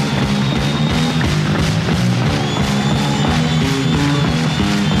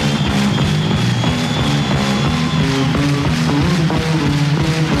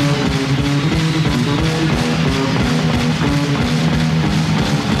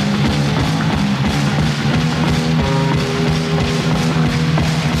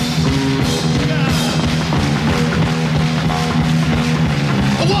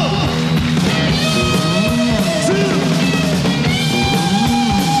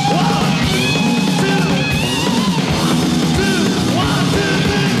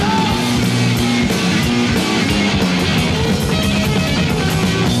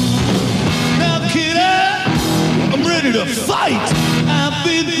 To fight, I've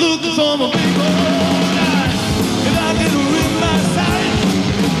been looking for my people all night. If I can rid my sight,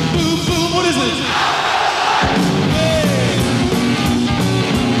 boom boom, what is it? Hey.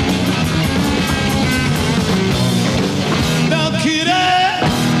 Now kitty,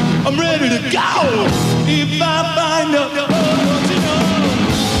 I'm ready to go. If I find out, don't you know?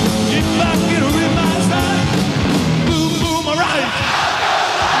 If I can rid my sight, boom boom, alright.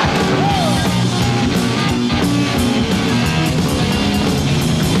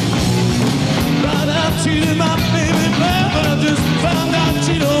 Cheated my baby man, but I just found out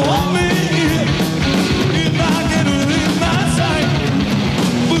she don't want me. If I get her in my sight,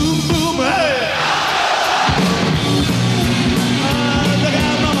 boom boom, hey. Look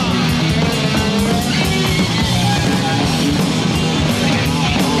out, mama.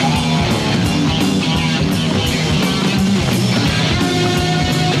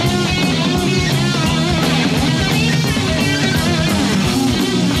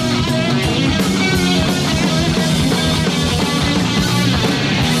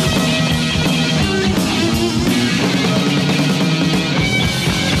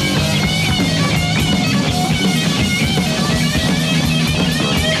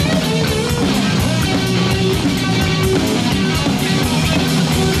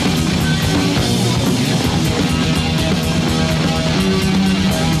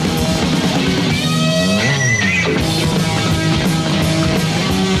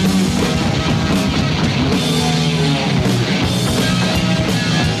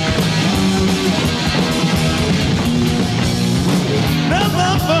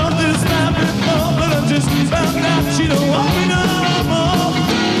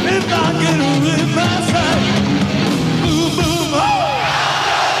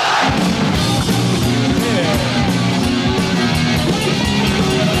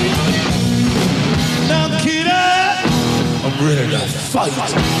 Ready to fight.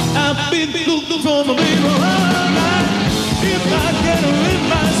 I've been looking for my baby all night. If I get her in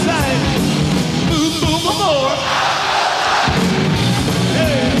my sight, boom, boom, more.